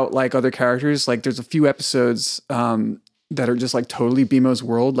 like without like other characters, like there's a few episodes that are just like totally BMO's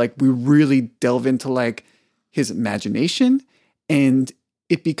world. Like we really delve into like his imagination, and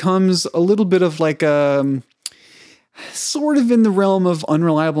it becomes a little bit of like sort of in the realm of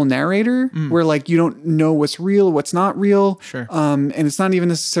unreliable narrator, where like you don't know what's real, what's not real. Sure. And it's not even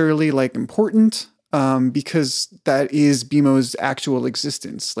necessarily like important, because that is BMO's actual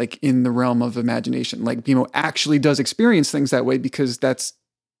existence, like in the realm of imagination. Like BMO actually does experience things that way because that's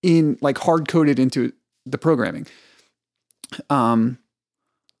in like hard coded into the programming.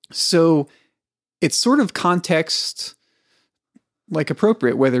 So it's sort of context like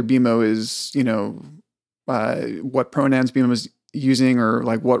appropriate, whether BMO is, what pronouns BMO is using or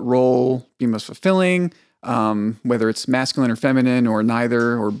like what role BMO is fulfilling, whether it's masculine or feminine or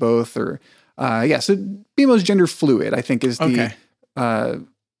neither or both, or so BMO's gender fluid, I think, is the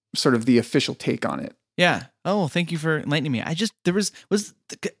sort of the official take on it. Yeah. Oh, well, thank you for enlightening me. I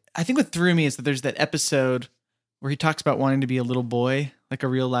think what threw me is that there's that episode where he talks about wanting to be a little boy, like a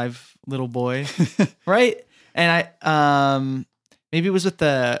real live little boy, right? And maybe it was with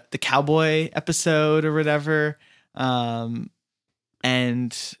the cowboy episode or whatever. So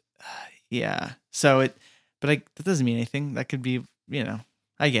that doesn't mean anything. That could be,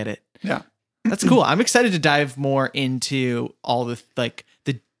 I get it. Yeah. That's cool. I'm excited to dive more into all the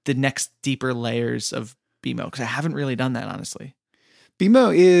the next deeper layers of BMO, because I haven't really done that, honestly.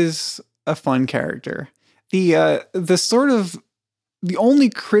 BMO is a fun character. The sort of the only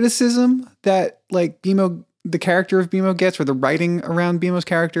criticism that like BMO, the character of BMO gets, or the writing around BMO's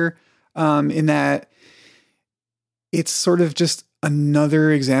character, in that it's sort of just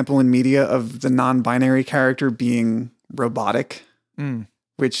another example in media of the non-binary character being robotic,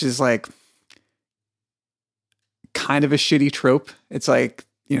 which is like kind of a shitty trope. It's like,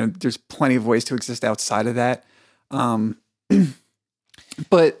 there's plenty of ways to exist outside of that.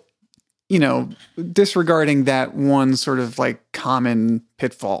 But, disregarding that one sort of like common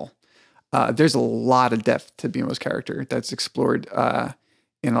pitfall, there's a lot of depth to BMO's character that's explored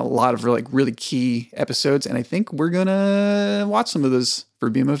in a lot of really key episodes. And I think we're going to watch some of those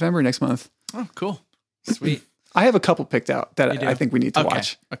for BMOvember next month. Oh, cool. Sweet. I have a couple picked out that I think we need to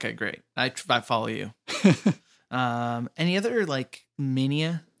watch. Okay, great. I follow you. Any other like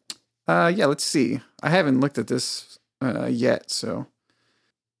mania? Let's see. I haven't looked at this yet. So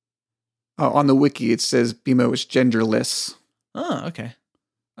on the wiki, it says BMO is genderless. Oh, okay.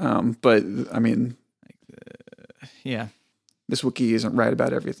 But I mean, yeah, this wiki isn't right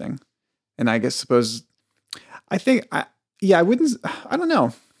about everything. And I don't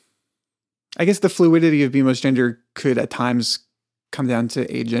know. I guess the fluidity of BMO's gender could at times come down to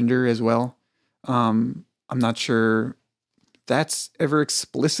agender as well. I'm not sure that's ever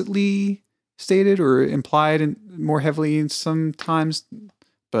explicitly stated or implied and more heavily sometimes.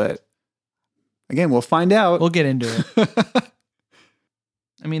 But again, we'll find out. We'll get into it.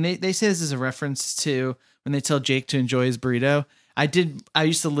 I mean, they say this is a reference to when they tell Jake to enjoy his burrito. I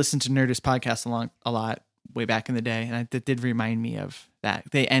used to listen to Nerdist podcast a lot way back in the day, and that did remind me of that.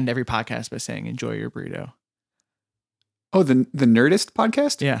 They end every podcast by saying, "Enjoy your burrito." Oh, the Nerdist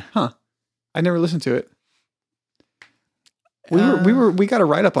podcast? Yeah. Huh. I never listened to it. We got a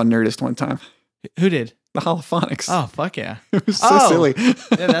write up on Nerdist one time. Who did? The Holophonics. Oh, fuck yeah. It was so silly.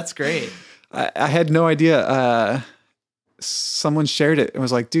 Yeah, that's great. I had no idea. Someone shared it and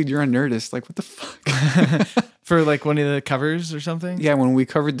was like, dude, you're on Nerdist. Like, what the fuck? For like one of the covers or something? Yeah, when we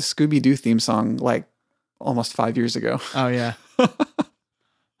covered the Scooby-Doo theme song like almost 5 years ago. Oh, yeah.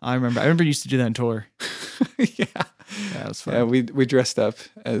 I remember you used to do that on tour. Yeah. That was fun. Yeah, we dressed up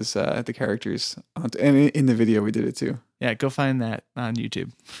as the characters. And in the video, we did it too. Yeah, go find that on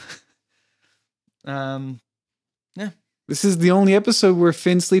YouTube. Yeah. This is the only episode where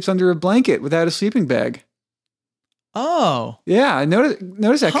Finn sleeps under a blanket without a sleeping bag. Oh. Yeah, I noticed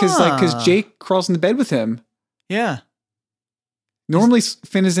that because Jake crawls in the bed with him. Yeah. Normally,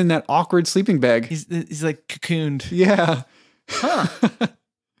 Finn is in that awkward sleeping bag. He's like cocooned. Yeah. Huh.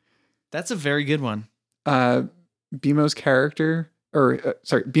 That's a very good one. BMO's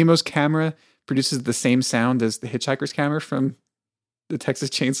BMO's camera produces the same sound as the hitchhiker's camera from the Texas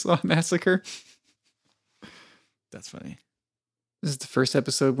Chainsaw Massacre. That's funny. This is the first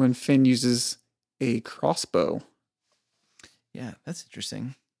episode when Finn uses a crossbow. Yeah, that's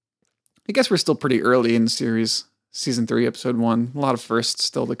interesting. I guess we're still pretty early in the series. Season 3, episode 1. A lot of firsts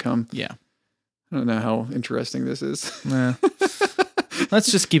still to come. Yeah. I don't know how interesting this is. Nah. Let's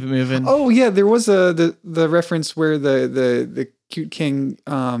just keep it moving. Oh yeah, there was the reference where the cute king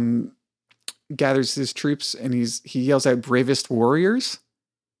gathers his troops and he yells out "Bravest Warriors,"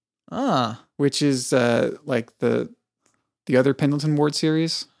 which is like the other Pendleton Ward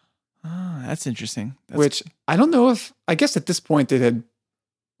series. That's interesting. Which I don't know if I guess at this point it had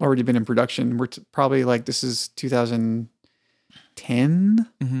already been in production. We're probably like this is 2010.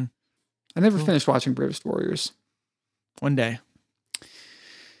 Mm-hmm. I never finished watching Bravest Warriors. One day.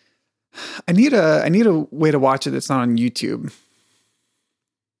 I need a way to watch it that's not on YouTube.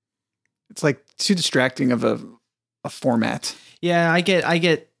 It's like too distracting of a format. Yeah, I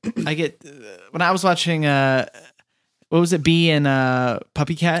get when I was watching what was it, Bee and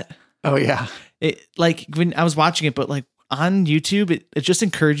Puppy Cat? Oh yeah. It like when I was watching it, but like on YouTube it just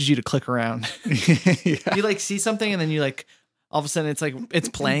encourages you to click around. Yeah. You like see something and then you like all of a sudden it's like it's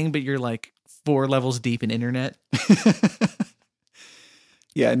playing, but you're like 4 levels deep in internet.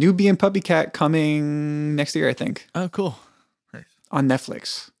 Yeah, new Bee and Puppy Cat coming next year, I think. Oh, cool. Nice. On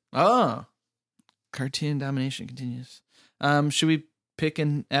Netflix. Oh. Cartoon domination continues. Should we pick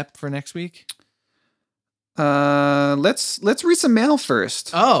an ep for next week? Let's read some mail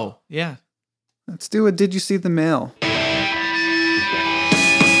first. Oh, yeah. Let's do a Did You See the Mail?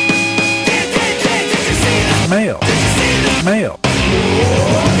 Mail. Mail.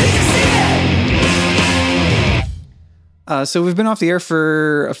 So we've been off the air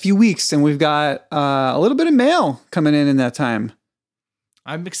for a few weeks, and we've got a little bit of mail coming in that time.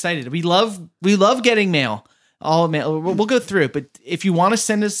 I'm excited. We love getting mail. All mail. We'll go through it, but if you want to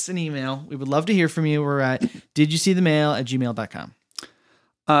send us an email, we would love to hear from you. We're at didyousee@gmail.com.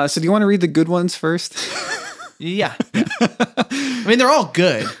 So do you want to read the good ones first? Yeah. I mean, they're all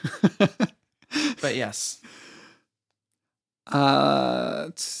good, but yes.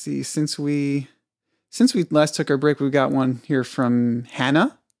 Let's see. Since we last took our break, we've got one here from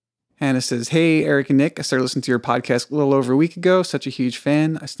Hannah. Hannah says, "Hey, Eric and Nick, I started listening to your podcast a little over a week ago. Such a huge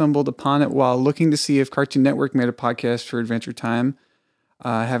fan. I stumbled upon it while looking to see if Cartoon Network made a podcast for Adventure Time.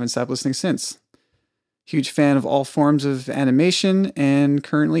 I haven't stopped listening since. Huge fan of all forms of animation and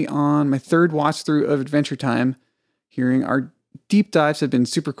currently on my 3rd watch through of Adventure Time. Hearing our deep dives have been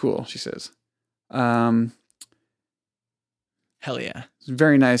super cool," she says. Hell yeah.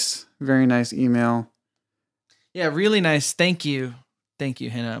 Very nice email. Yeah, really nice. Thank you,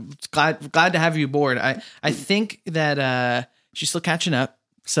 Hannah. Glad to have you aboard. I think that she's still catching up,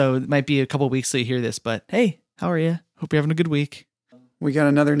 so it might be a couple weeks till you hear this. But hey, how are you? Hope you're having a good week. We got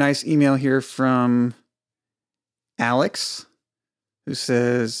another nice email here from Alex, who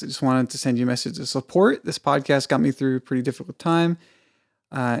says, "I just wanted to send you a message of support. This podcast got me through a pretty difficult time.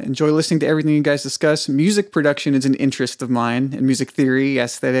 Enjoy listening to everything you guys discuss. Music production is an interest of mine, and music theory,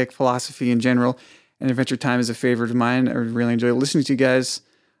 aesthetic, philosophy in general. And Adventure Time is a favorite of mine. I really enjoy listening to you guys."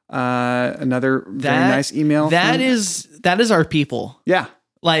 Another very nice email. That is our people. Yeah.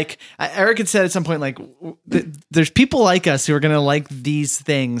 Like Eric had said at some point, like there's people like us who are going to like these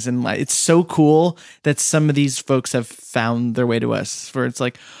things. And like, it's so cool that some of these folks have found their way to us where it's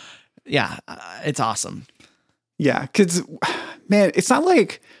like, yeah, it's awesome. Yeah. Cause man, it's not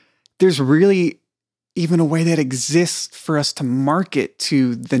like there's really even a way that exists for us to market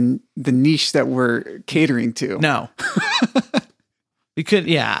to the niche that we're catering to. No. We could,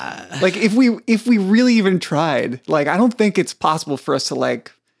 yeah. Like if we really even tried, like I don't think it's possible for us to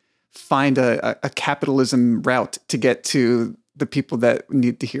like find a capitalism route to get to the people that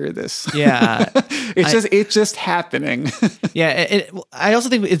need to hear this. Yeah. it's just happening. Yeah. I also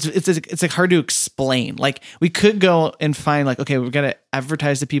think it's like hard to explain. Like we could go and find like, okay, we've got to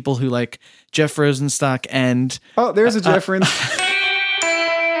advertise to people who like Jeff Rosenstock and oh, there's a Jeff reference.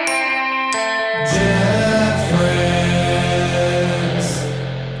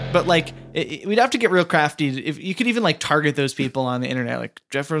 But like, we'd have to get real crafty. If you could even like target those people on the internet, like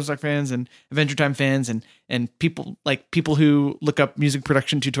Jeff Rosenstock fans and Adventure Time fans and people who look up music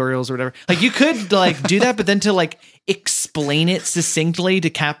production tutorials or whatever. Like you could like do that, but then to like explain it succinctly to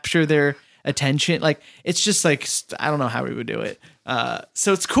capture their attention, like it's just like I don't know how we would do it.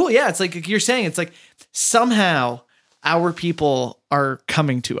 So it's cool. Yeah, it's like you're saying. It's like somehow our people are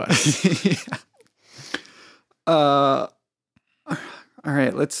coming to us. Yeah. All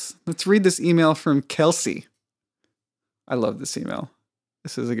right, let's read this email from Kelsey. I love this email.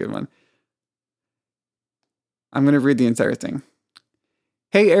 This is a good one. I'm going to read the entire thing.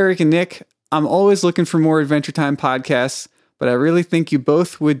 Hey, Eric and Nick. I'm always looking for more Adventure Time podcasts, but I really think you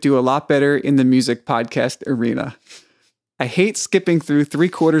both would do a lot better in the music podcast arena. I hate skipping through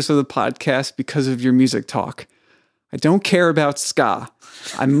 3/4 of the podcast because of your music talk. I don't care about ska.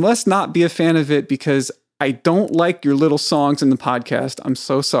 I must not be a fan of it because I don't like your little songs in the podcast. I'm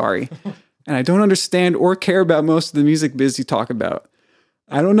so sorry. And I don't understand or care about most of the music biz you talk about.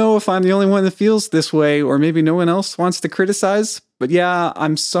 I don't know if I'm the only one that feels this way or maybe no one else wants to criticize, but yeah,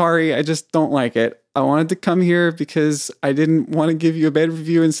 I'm sorry. I just don't like it. I wanted to come here because I didn't want to give you a bad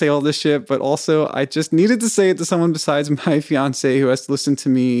review and say all this shit, but also I just needed to say it to someone besides my fiance who has to listen to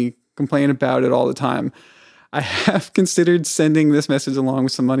me complain about it all the time. I have considered sending this message along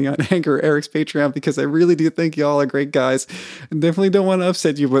with some money on Anchor or Eric's Patreon because I really do think y'all are great guys and definitely don't want to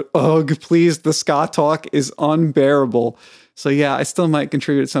upset you, but please, the ska talk is unbearable. So yeah, I still might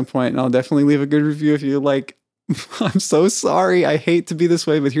contribute at some point and I'll definitely leave a good review if you like. I'm so sorry. I hate to be this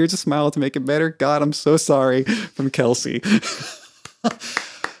way, but here's a smile to make it better. God, I'm so sorry. From Kelsey.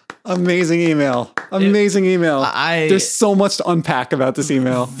 Amazing email. There's so much to unpack about this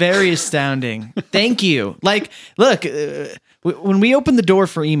email. Very astounding. Thank you. Like, look, when we open the door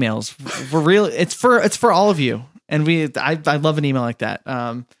for emails, it's for all of you. And I love an email like that.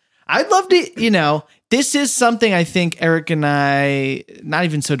 I'd love to, this is something I think Eric and I not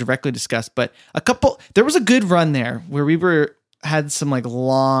even so directly discussed, but there was a good run there where we had some like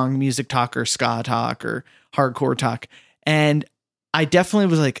long music talk or ska talk or hardcore talk. And I definitely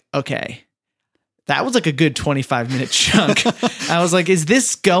was like, okay, that was like a good 25-minute chunk. I was like, is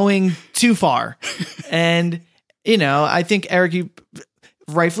this going too far? And, I think Eric, you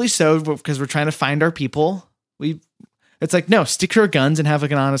rightfully so, because we're trying to find our people. It's like, no, stick to our guns and have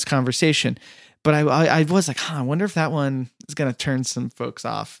like an honest conversation. But I was like, I wonder if that one is going to turn some folks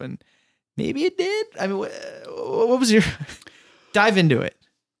off. And maybe it did. I mean, what was your dive into it?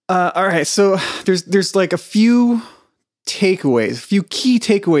 All right. So there's like a few key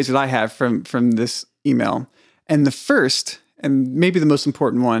takeaways that I have from this email. And the first, and maybe the most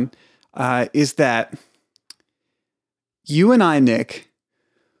important one, is that you and I, Nick,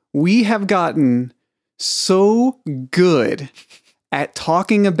 we have gotten so good at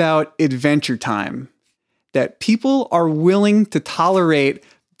talking about Adventure Time that people are willing to tolerate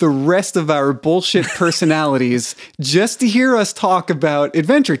the rest of our bullshit personalities just to hear us talk about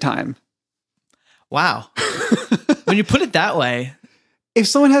Adventure Time. Wow. When you put it that way. If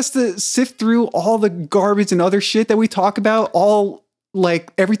someone has to sift through all the garbage and other shit that we talk about, all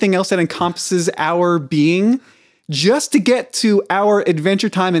like everything else that encompasses our being, just to get to our Adventure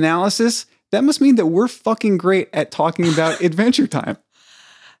Time analysis, that must mean that we're fucking great at talking about Adventure Time.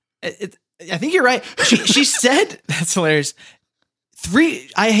 I think you're right. She said, that's hilarious.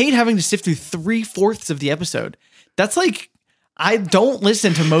 I hate having to sift through 3/4 of the episode. That's like, I don't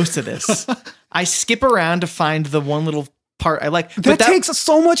listen to most of this. I skip around to find the one little part I like. That takes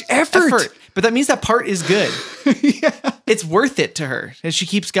so much effort. But that means that part is good. Yeah. It's worth it to her as she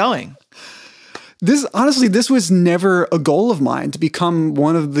keeps going. This was never a goal of mine to become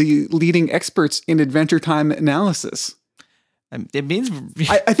one of the leading experts in Adventure Time analysis. It means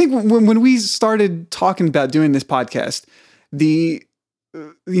I think when we started talking about doing this podcast, the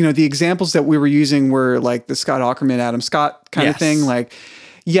the examples that we were using were like the Scott Aukerman, Adam Scott kind of Yes. thing. Like,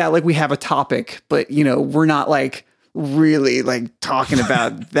 yeah, like we have a topic, but we're not like really like talking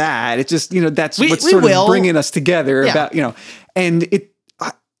about that. It's just, that's what's we sort will. of bringing us together Yeah. about, and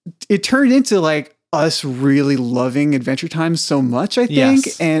it turned into like us really loving Adventure Time so much, I think.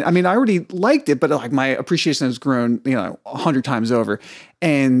 Yes. And I mean, I already liked it, but like my appreciation has grown, 100 times over.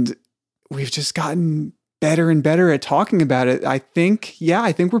 And we've just gotten better and better at talking about it. I think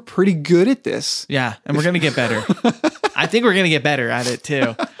we're pretty good at this. Yeah, and we're gonna get better. I think we're gonna get better at it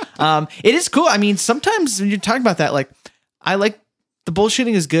too. It is cool. I mean, sometimes when you're talking about that, like I like the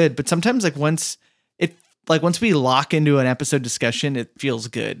bullshitting is good, but sometimes like once we lock into an episode discussion, it feels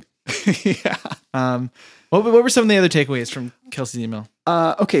good. Yeah. What were some of the other takeaways from Kelsey's email?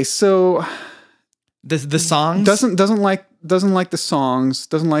 Okay, so The songs doesn't like the songs,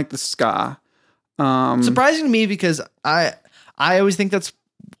 doesn't like the ska. surprising to me because I always think that's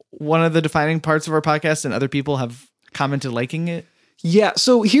one of the defining parts of our podcast, and other people have commented liking it. Yeah.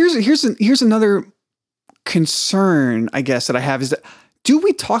 So here's another concern, I guess, that I have is that do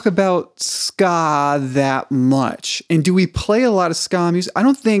we talk about ska that much, and do we play a lot of ska music? I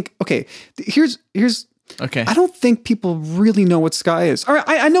don't think. Okay. Here's. Okay. I don't think people really know what ska is. All right,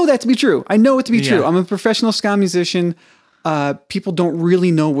 I know that to be true. I know it to be true. Yeah. I'm a professional ska musician. People don't really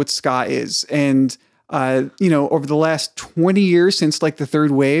know what ska is, and over the last 20 years since like the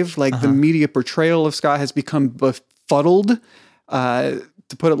third wave, like the media portrayal of ska has become befuddled, to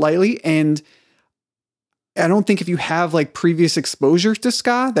put it lightly. And I don't think if you have like previous exposure to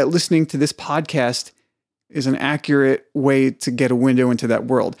ska, that listening to this podcast is an accurate way to get a window into that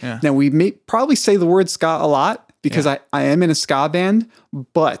world. Yeah. Now, we may probably say the word ska a lot because I am in a ska band,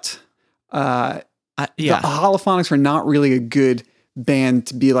 but the Holophonics are not really a good band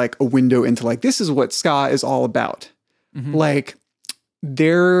to be like a window into like, this is what ska is all about. Mhm. Like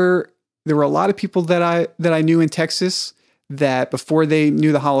there were a lot of people that I knew in Texas that before they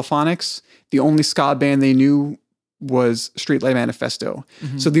knew the Holophonics, the only ska band they knew was Streetlight Manifesto.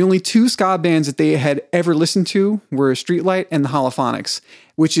 So the only two ska bands that they had ever listened to were Streetlight and the Holophonics,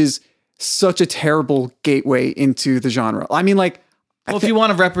 which is such a terrible gateway into the genre. I mean, like, Well, if you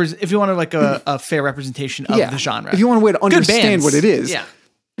want to like a fair representation of the genre, if you want a way to Good understand bands. what it is, Yeah.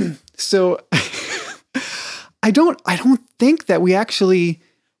 So I don't think that we actually.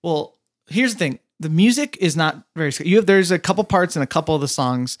 Well, here's the thing: the music is not very. There's a couple parts in a couple of the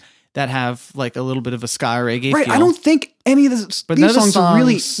songs that have like a little bit of a ska reggae Right, feel. I don't think any of these But none of the songs are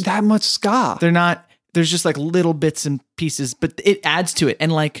really songs- that much ska. They're not. There's just like little bits and pieces, but it adds to it.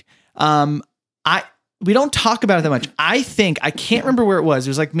 And like, we don't talk about it that much. I can't remember where it was. It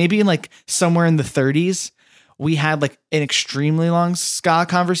was like maybe in like somewhere in the 30s, we had like an extremely long ska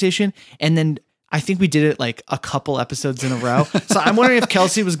conversation, and then I think we did it like a couple episodes in a row. So I'm wondering if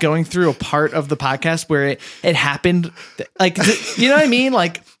Kelsey was going through a part of the podcast where it happened. Like, you know what I mean?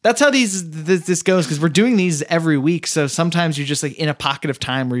 Like that's how this goes, because we're doing these every week. So sometimes you're just like in a pocket of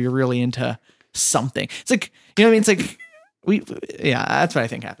time where you're really into something. It's like, you know what I mean? It's like that's what I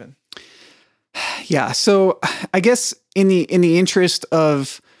think happened. Yeah. So I guess in the interest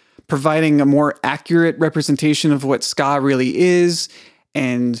of providing a more accurate representation of what ska really is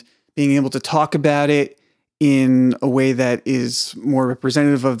and being able to talk about it in a way that is more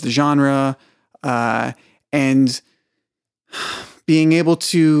representative of the genre, and being able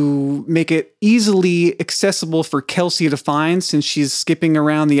to make it easily accessible for Kelsey to find, since she's skipping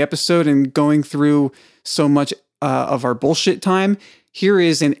around the episode and going through so much of our bullshit time. Here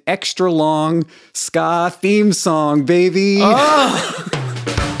is an extra long ska theme song, baby. Oh.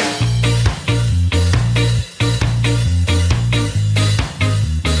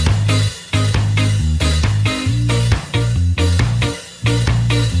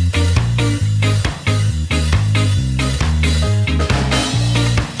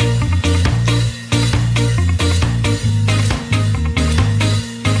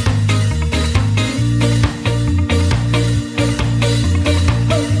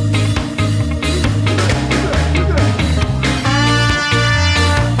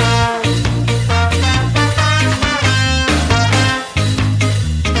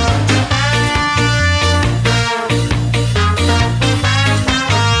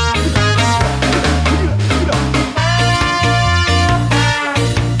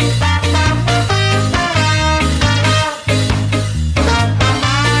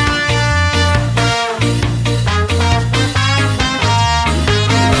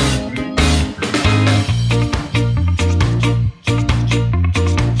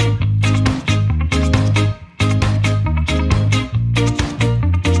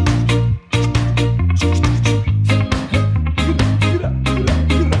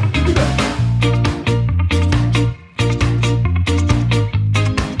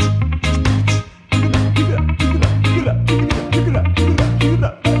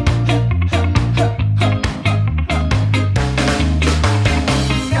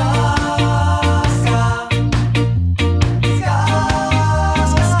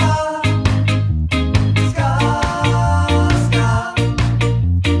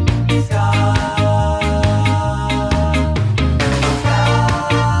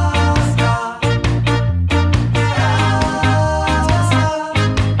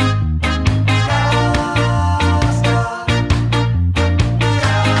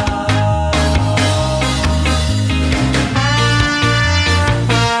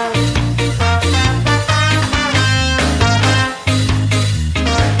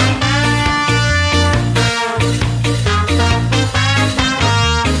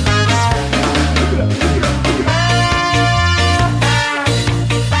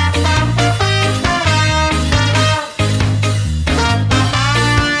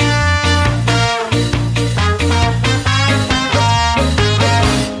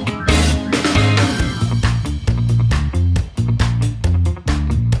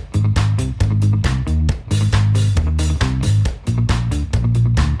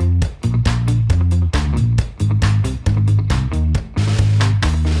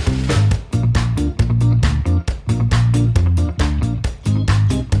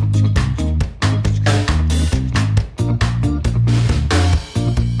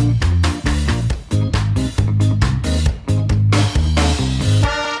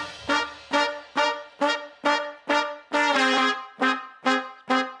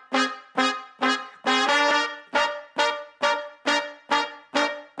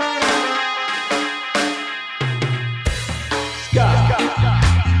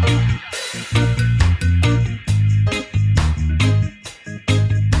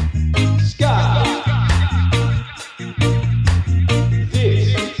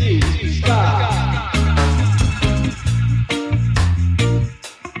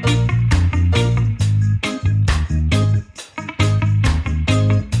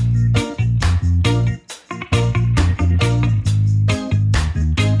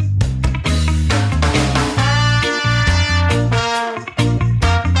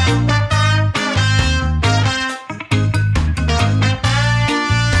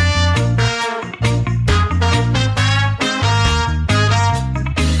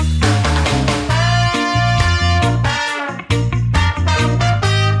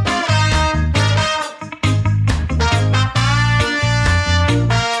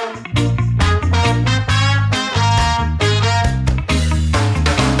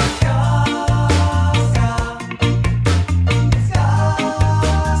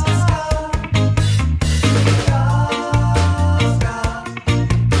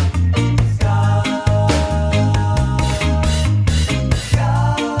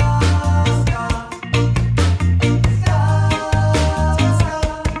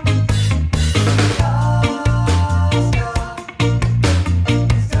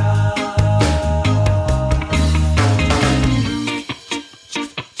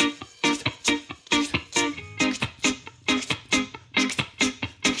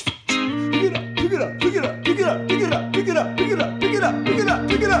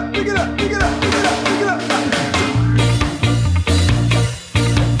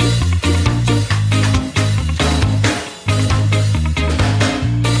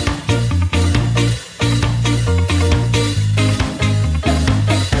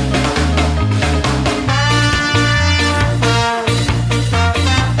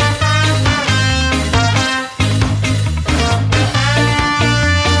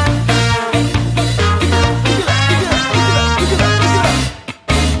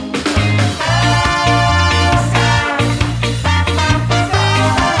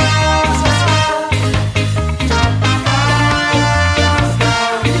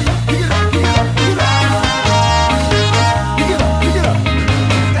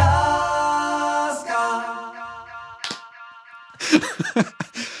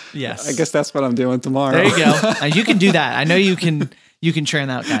 Yes. I guess that's what I'm doing tomorrow. There you go. You can do that. I know you can churn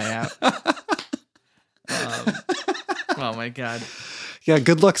that guy out. Oh my God. Yeah,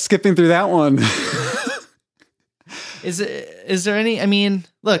 good luck skipping through that one. Is there any, I mean,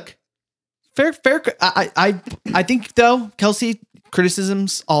 look, fair. I think though, Kelsey,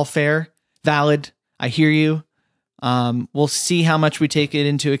 criticism's all fair, valid. I hear you. We'll see how much we take it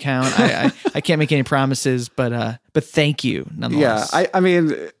into account. I can't make any promises, but thank you nonetheless. Yeah, I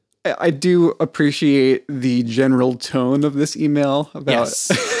mean, I do appreciate the general tone of this email about. Yes.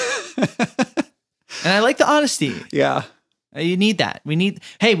 And I like the honesty. Yeah. You need that. We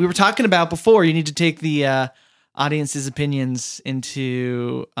were talking about before, you need to take the audience's opinions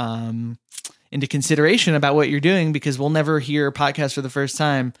into consideration about what you're doing, because we'll never hear a podcast for the first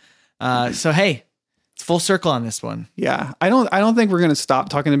time. So, hey, it's full circle on this one. Yeah. I don't think we're going to stop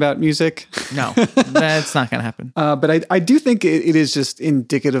talking about music. No, that's not going to happen. But I do think it is just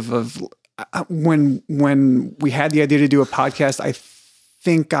indicative of when we had the idea to do a podcast, I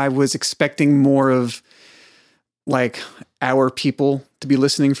think I was expecting more of like our people to be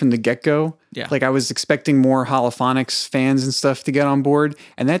listening from the get-go. Yeah. Like I was expecting more Holophonics fans and stuff to get on board,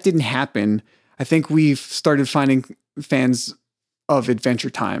 and that didn't happen. I think we've started finding fans of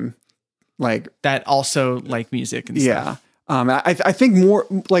Adventure Time. Like that also like music and stuff. Yeah. I think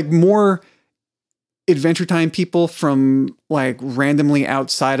more Adventure Time people from like randomly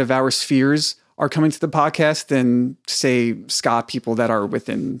outside of our spheres are coming to the podcast than say ska people that are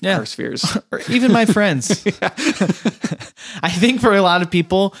within our spheres. Or even my friends. I think for a lot of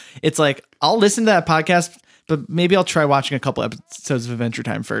people, it's like, I'll listen to that podcast, but maybe I'll try watching a couple episodes of Adventure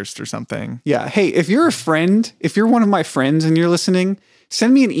Time first or something. Yeah. Hey, if you're a friend, if you're one of my friends and you're listening,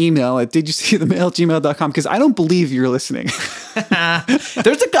 send me an email at didyousee@gmail.com, because I don't believe you're listening.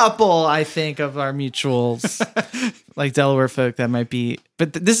 There's a couple, I think, of our mutuals, like Delaware folk, that might be,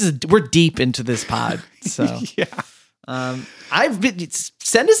 but we're deep into this pod. So Yeah.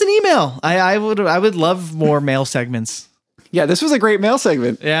 Send us an email. I would love more mail segments. Yeah, this was a great mail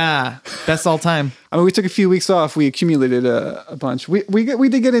segment. Yeah, best all time. I mean, we took a few weeks off. We accumulated a bunch. We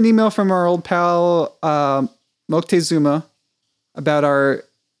did get an email from our old pal Moctezuma about our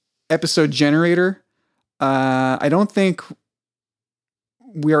episode generator. I don't think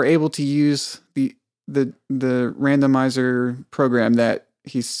we are able to use the randomizer program that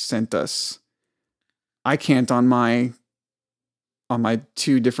he sent us. I can't on my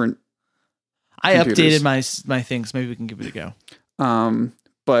two different I computers. updated my things. Maybe we can give it a go.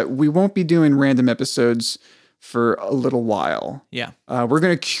 But we won't be doing random episodes for a little while. Yeah. We're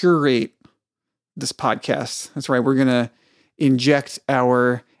going to curate this podcast. That's right. We're going to inject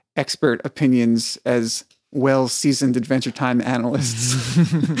our expert opinions as well-seasoned Adventure Time analysts.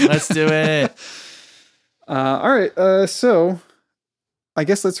 Let's do it. All right. So I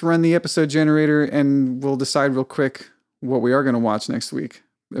guess let's run the episode generator and we'll decide real quick what we are going to watch next week.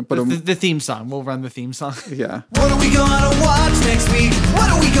 But The theme song. We'll run the theme song. yeah. What are we gonna watch next week?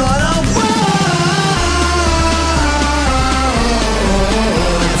 What are we gonna watch?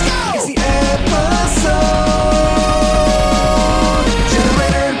 It's the episode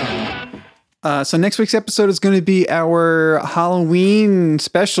generator. So next week's episode is going to be our Halloween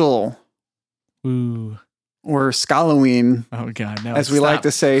special, Ooh. or Scalloween, Oh God, no. as we like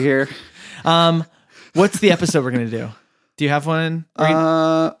to say here. What's the episode we're gonna do? Do you have one?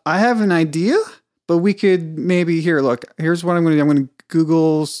 I have an idea, but we could maybe here. Look, here's what I'm going to do. I'm going to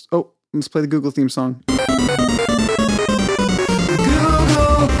Google. Oh, let's play the Google theme song. Google,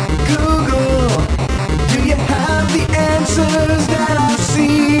 do you have the answers that I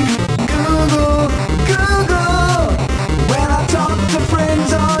seek? Google, when I talk to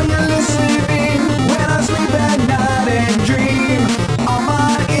friends, are you listening? When I sleep at night and dream, all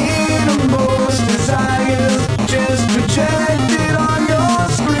my innermost desires just projected on your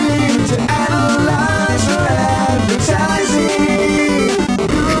screen to analyze your advertising.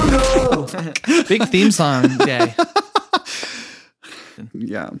 Google. Big theme song day.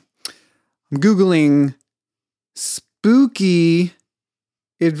 Yeah, I'm Googling spooky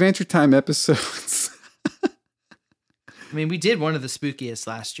Adventure Time episodes. I mean, we did one of the spookiest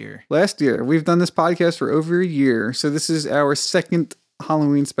last year. Last year, we've done this podcast for over a year, so this is our second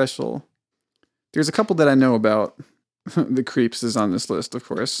Halloween special. There's a couple that I know about. The Creeps is on this list, of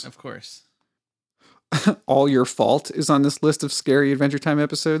course. Of course. All Your Fault is on this list of scary Adventure Time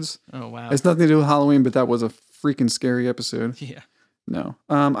episodes. Oh wow. It's nothing to do with Halloween, but that was a freaking scary episode. Yeah. No.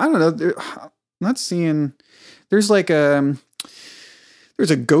 I don't know. I'm not seeing. There's like there's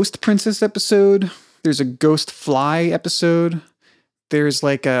a Ghost Princess episode. There's a Ghost Fly episode. There's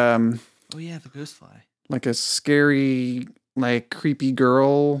like Oh yeah, the ghost fly. like a scary, like creepy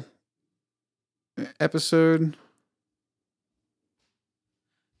girl episode.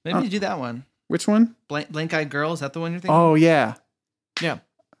 Maybe you do that one. Which one? Blank Eyed Girl. Is that the one you're thinking? Oh yeah. Yeah.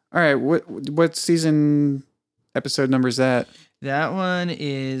 All right. What season episode number is that? That one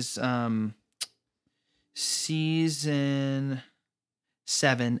is season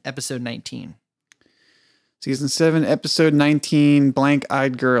 7, episode 19. Season 7, episode 19, Blank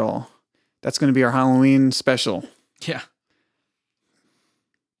Eyed Girl. That's going to be our Halloween special. Yeah.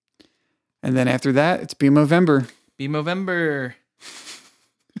 And then after that, it's Be Movember. Be Movember.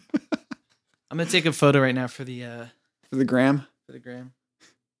 I'm gonna take a photo right now for the For the gram. gram.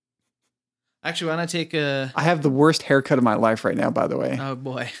 Actually, why not take a? I have the worst haircut of my life right now, by the way. Oh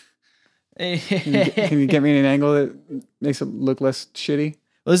boy. Can you get me in an angle that makes it look less shitty?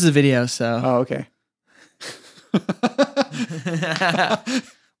 Well, this is a video, so. Oh, okay.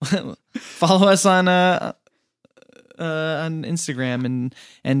 Follow us on Instagram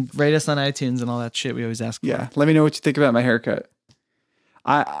and rate us on iTunes and all that shit we always ask for. Yeah, let me know what you think about my haircut.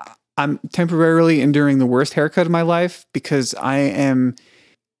 I'm temporarily enduring the worst haircut of my life because I am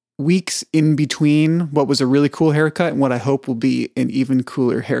weeks in between what was a really cool haircut and what I hope will be an even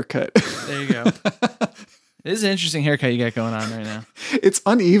cooler haircut. There you go. This is an interesting haircut you got going on right now. It's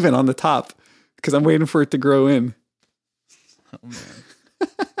uneven on the top because I'm waiting for it to grow in. Oh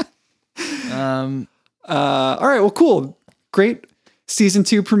man. All right, well, cool. Great season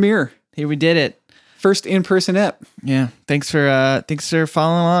 2 premiere. Here we did it. First in-person ep. Yeah. Thanks for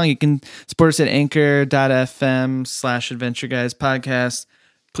following along. You can support us at anchor.fm/Adventure Guys Podcast.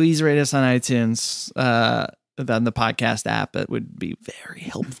 Please rate us on iTunes, on the podcast app. It would be very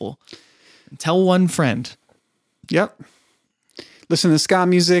helpful. And tell one friend. Yep. Listen to ska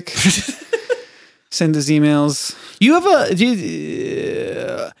music. Send us emails. You have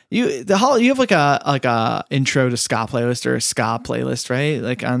you have like a intro to ska playlist or a ska playlist, right?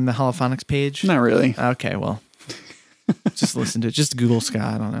 Like on the Holophonics page? Not really. Okay, well, just listen to it. Just Google ska.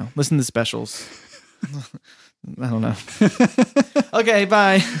 I don't know. Listen to the specials. I don't know. Okay,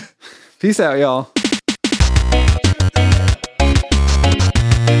 bye. Peace out, y'all.